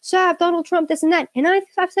like, Sav, Donald Trump, this and that. And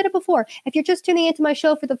I've said it before. If you're just tuning into my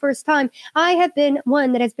show for the first time, I have been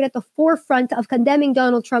one that has been at the forefront of condemning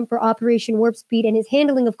Donald Trump for Operation Warp Speed and his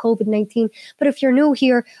handling of COVID-19. But if you're new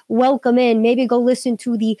here, welcome in. Maybe go listen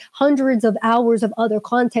to the hundreds of hours of other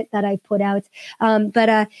content that I put out.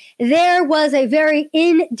 But there was a very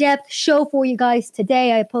in-depth show for you guys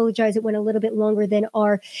today. I apologize. It went a little bit longer than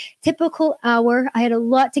our typical hour. I had a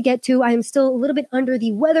lot to get to. I am still a little bit under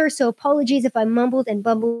the weather, so apologies if I mumbled and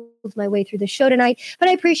bumbled my way through the show tonight. But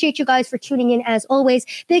I appreciate you guys for tuning in as always.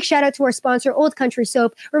 Big shout out to our sponsor, Old Country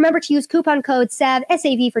Soap. Remember to use coupon code SAV,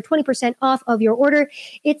 S-A-V, for 20% off of your order.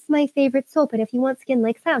 It's my favorite soap. And if you want skin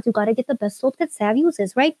like Sav's, you got to get the best soap that Sav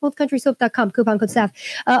uses, right? OldCountrySoap.com, coupon code SAV.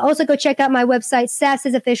 Also, go check out my website,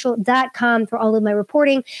 savsaysofficial.com, for all of my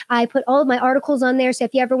reporting. I put all of my articles on there, so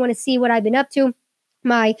if you ever want to see what I've been up to,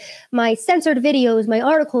 my censored videos, my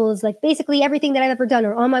articles, like basically everything that I've ever done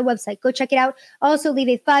are on my website. Go check it out. Also, leave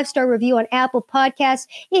a 5-star review on Apple Podcasts.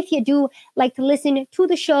 If you do like to listen to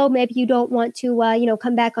the show, maybe you don't want to,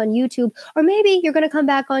 come back on YouTube, or maybe you're going to come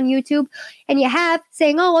back on YouTube and you have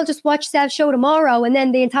saying, I'll just watch Sav's show tomorrow, and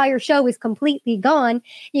then the entire show is completely gone.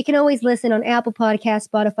 You can always listen on Apple Podcasts,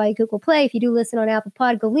 Spotify, Google Play. If you do listen on Apple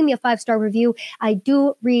Pod, go leave me a 5-star review. I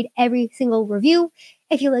do read every single review.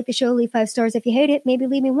 If you like the show, leave 5 stars. If you hate it, maybe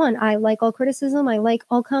leave me 1. I like all criticism. I like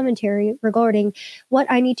all commentary regarding what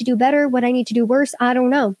I need to do better, what I need to do worse. I don't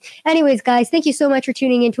know. Anyways, guys, thank you so much for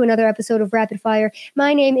tuning in to another episode of Rapid Fire.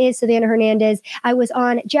 My name is Savannah Hernandez. I was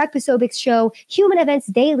on Jack Posobiec's show, Human Events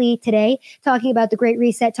Daily, today, talking about the Great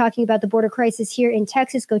Reset, talking about the border crisis here in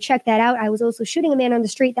Texas. Go check that out. I was also shooting a man on the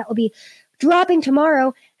street. That will be dropping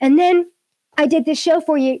tomorrow. And then I did this show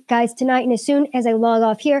for you guys tonight, and as soon as I log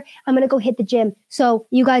off here, I'm going to go hit the gym. So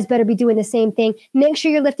you guys better be doing the same thing. Make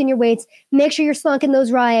sure you're lifting your weights. Make sure you're slunking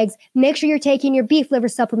those raw eggs. Make sure you're taking your beef liver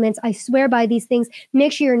supplements. I swear by these things.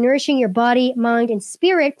 Make sure you're nourishing your body, mind, and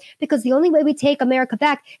spirit, because the only way we take America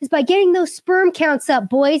back is by getting those sperm counts up,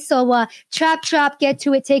 boys. So chop, get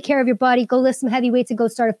to it. Take care of your body. Go lift some heavy weights and go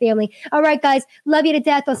start a family. All right, guys. Love you to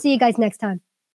death. I'll see you guys next time.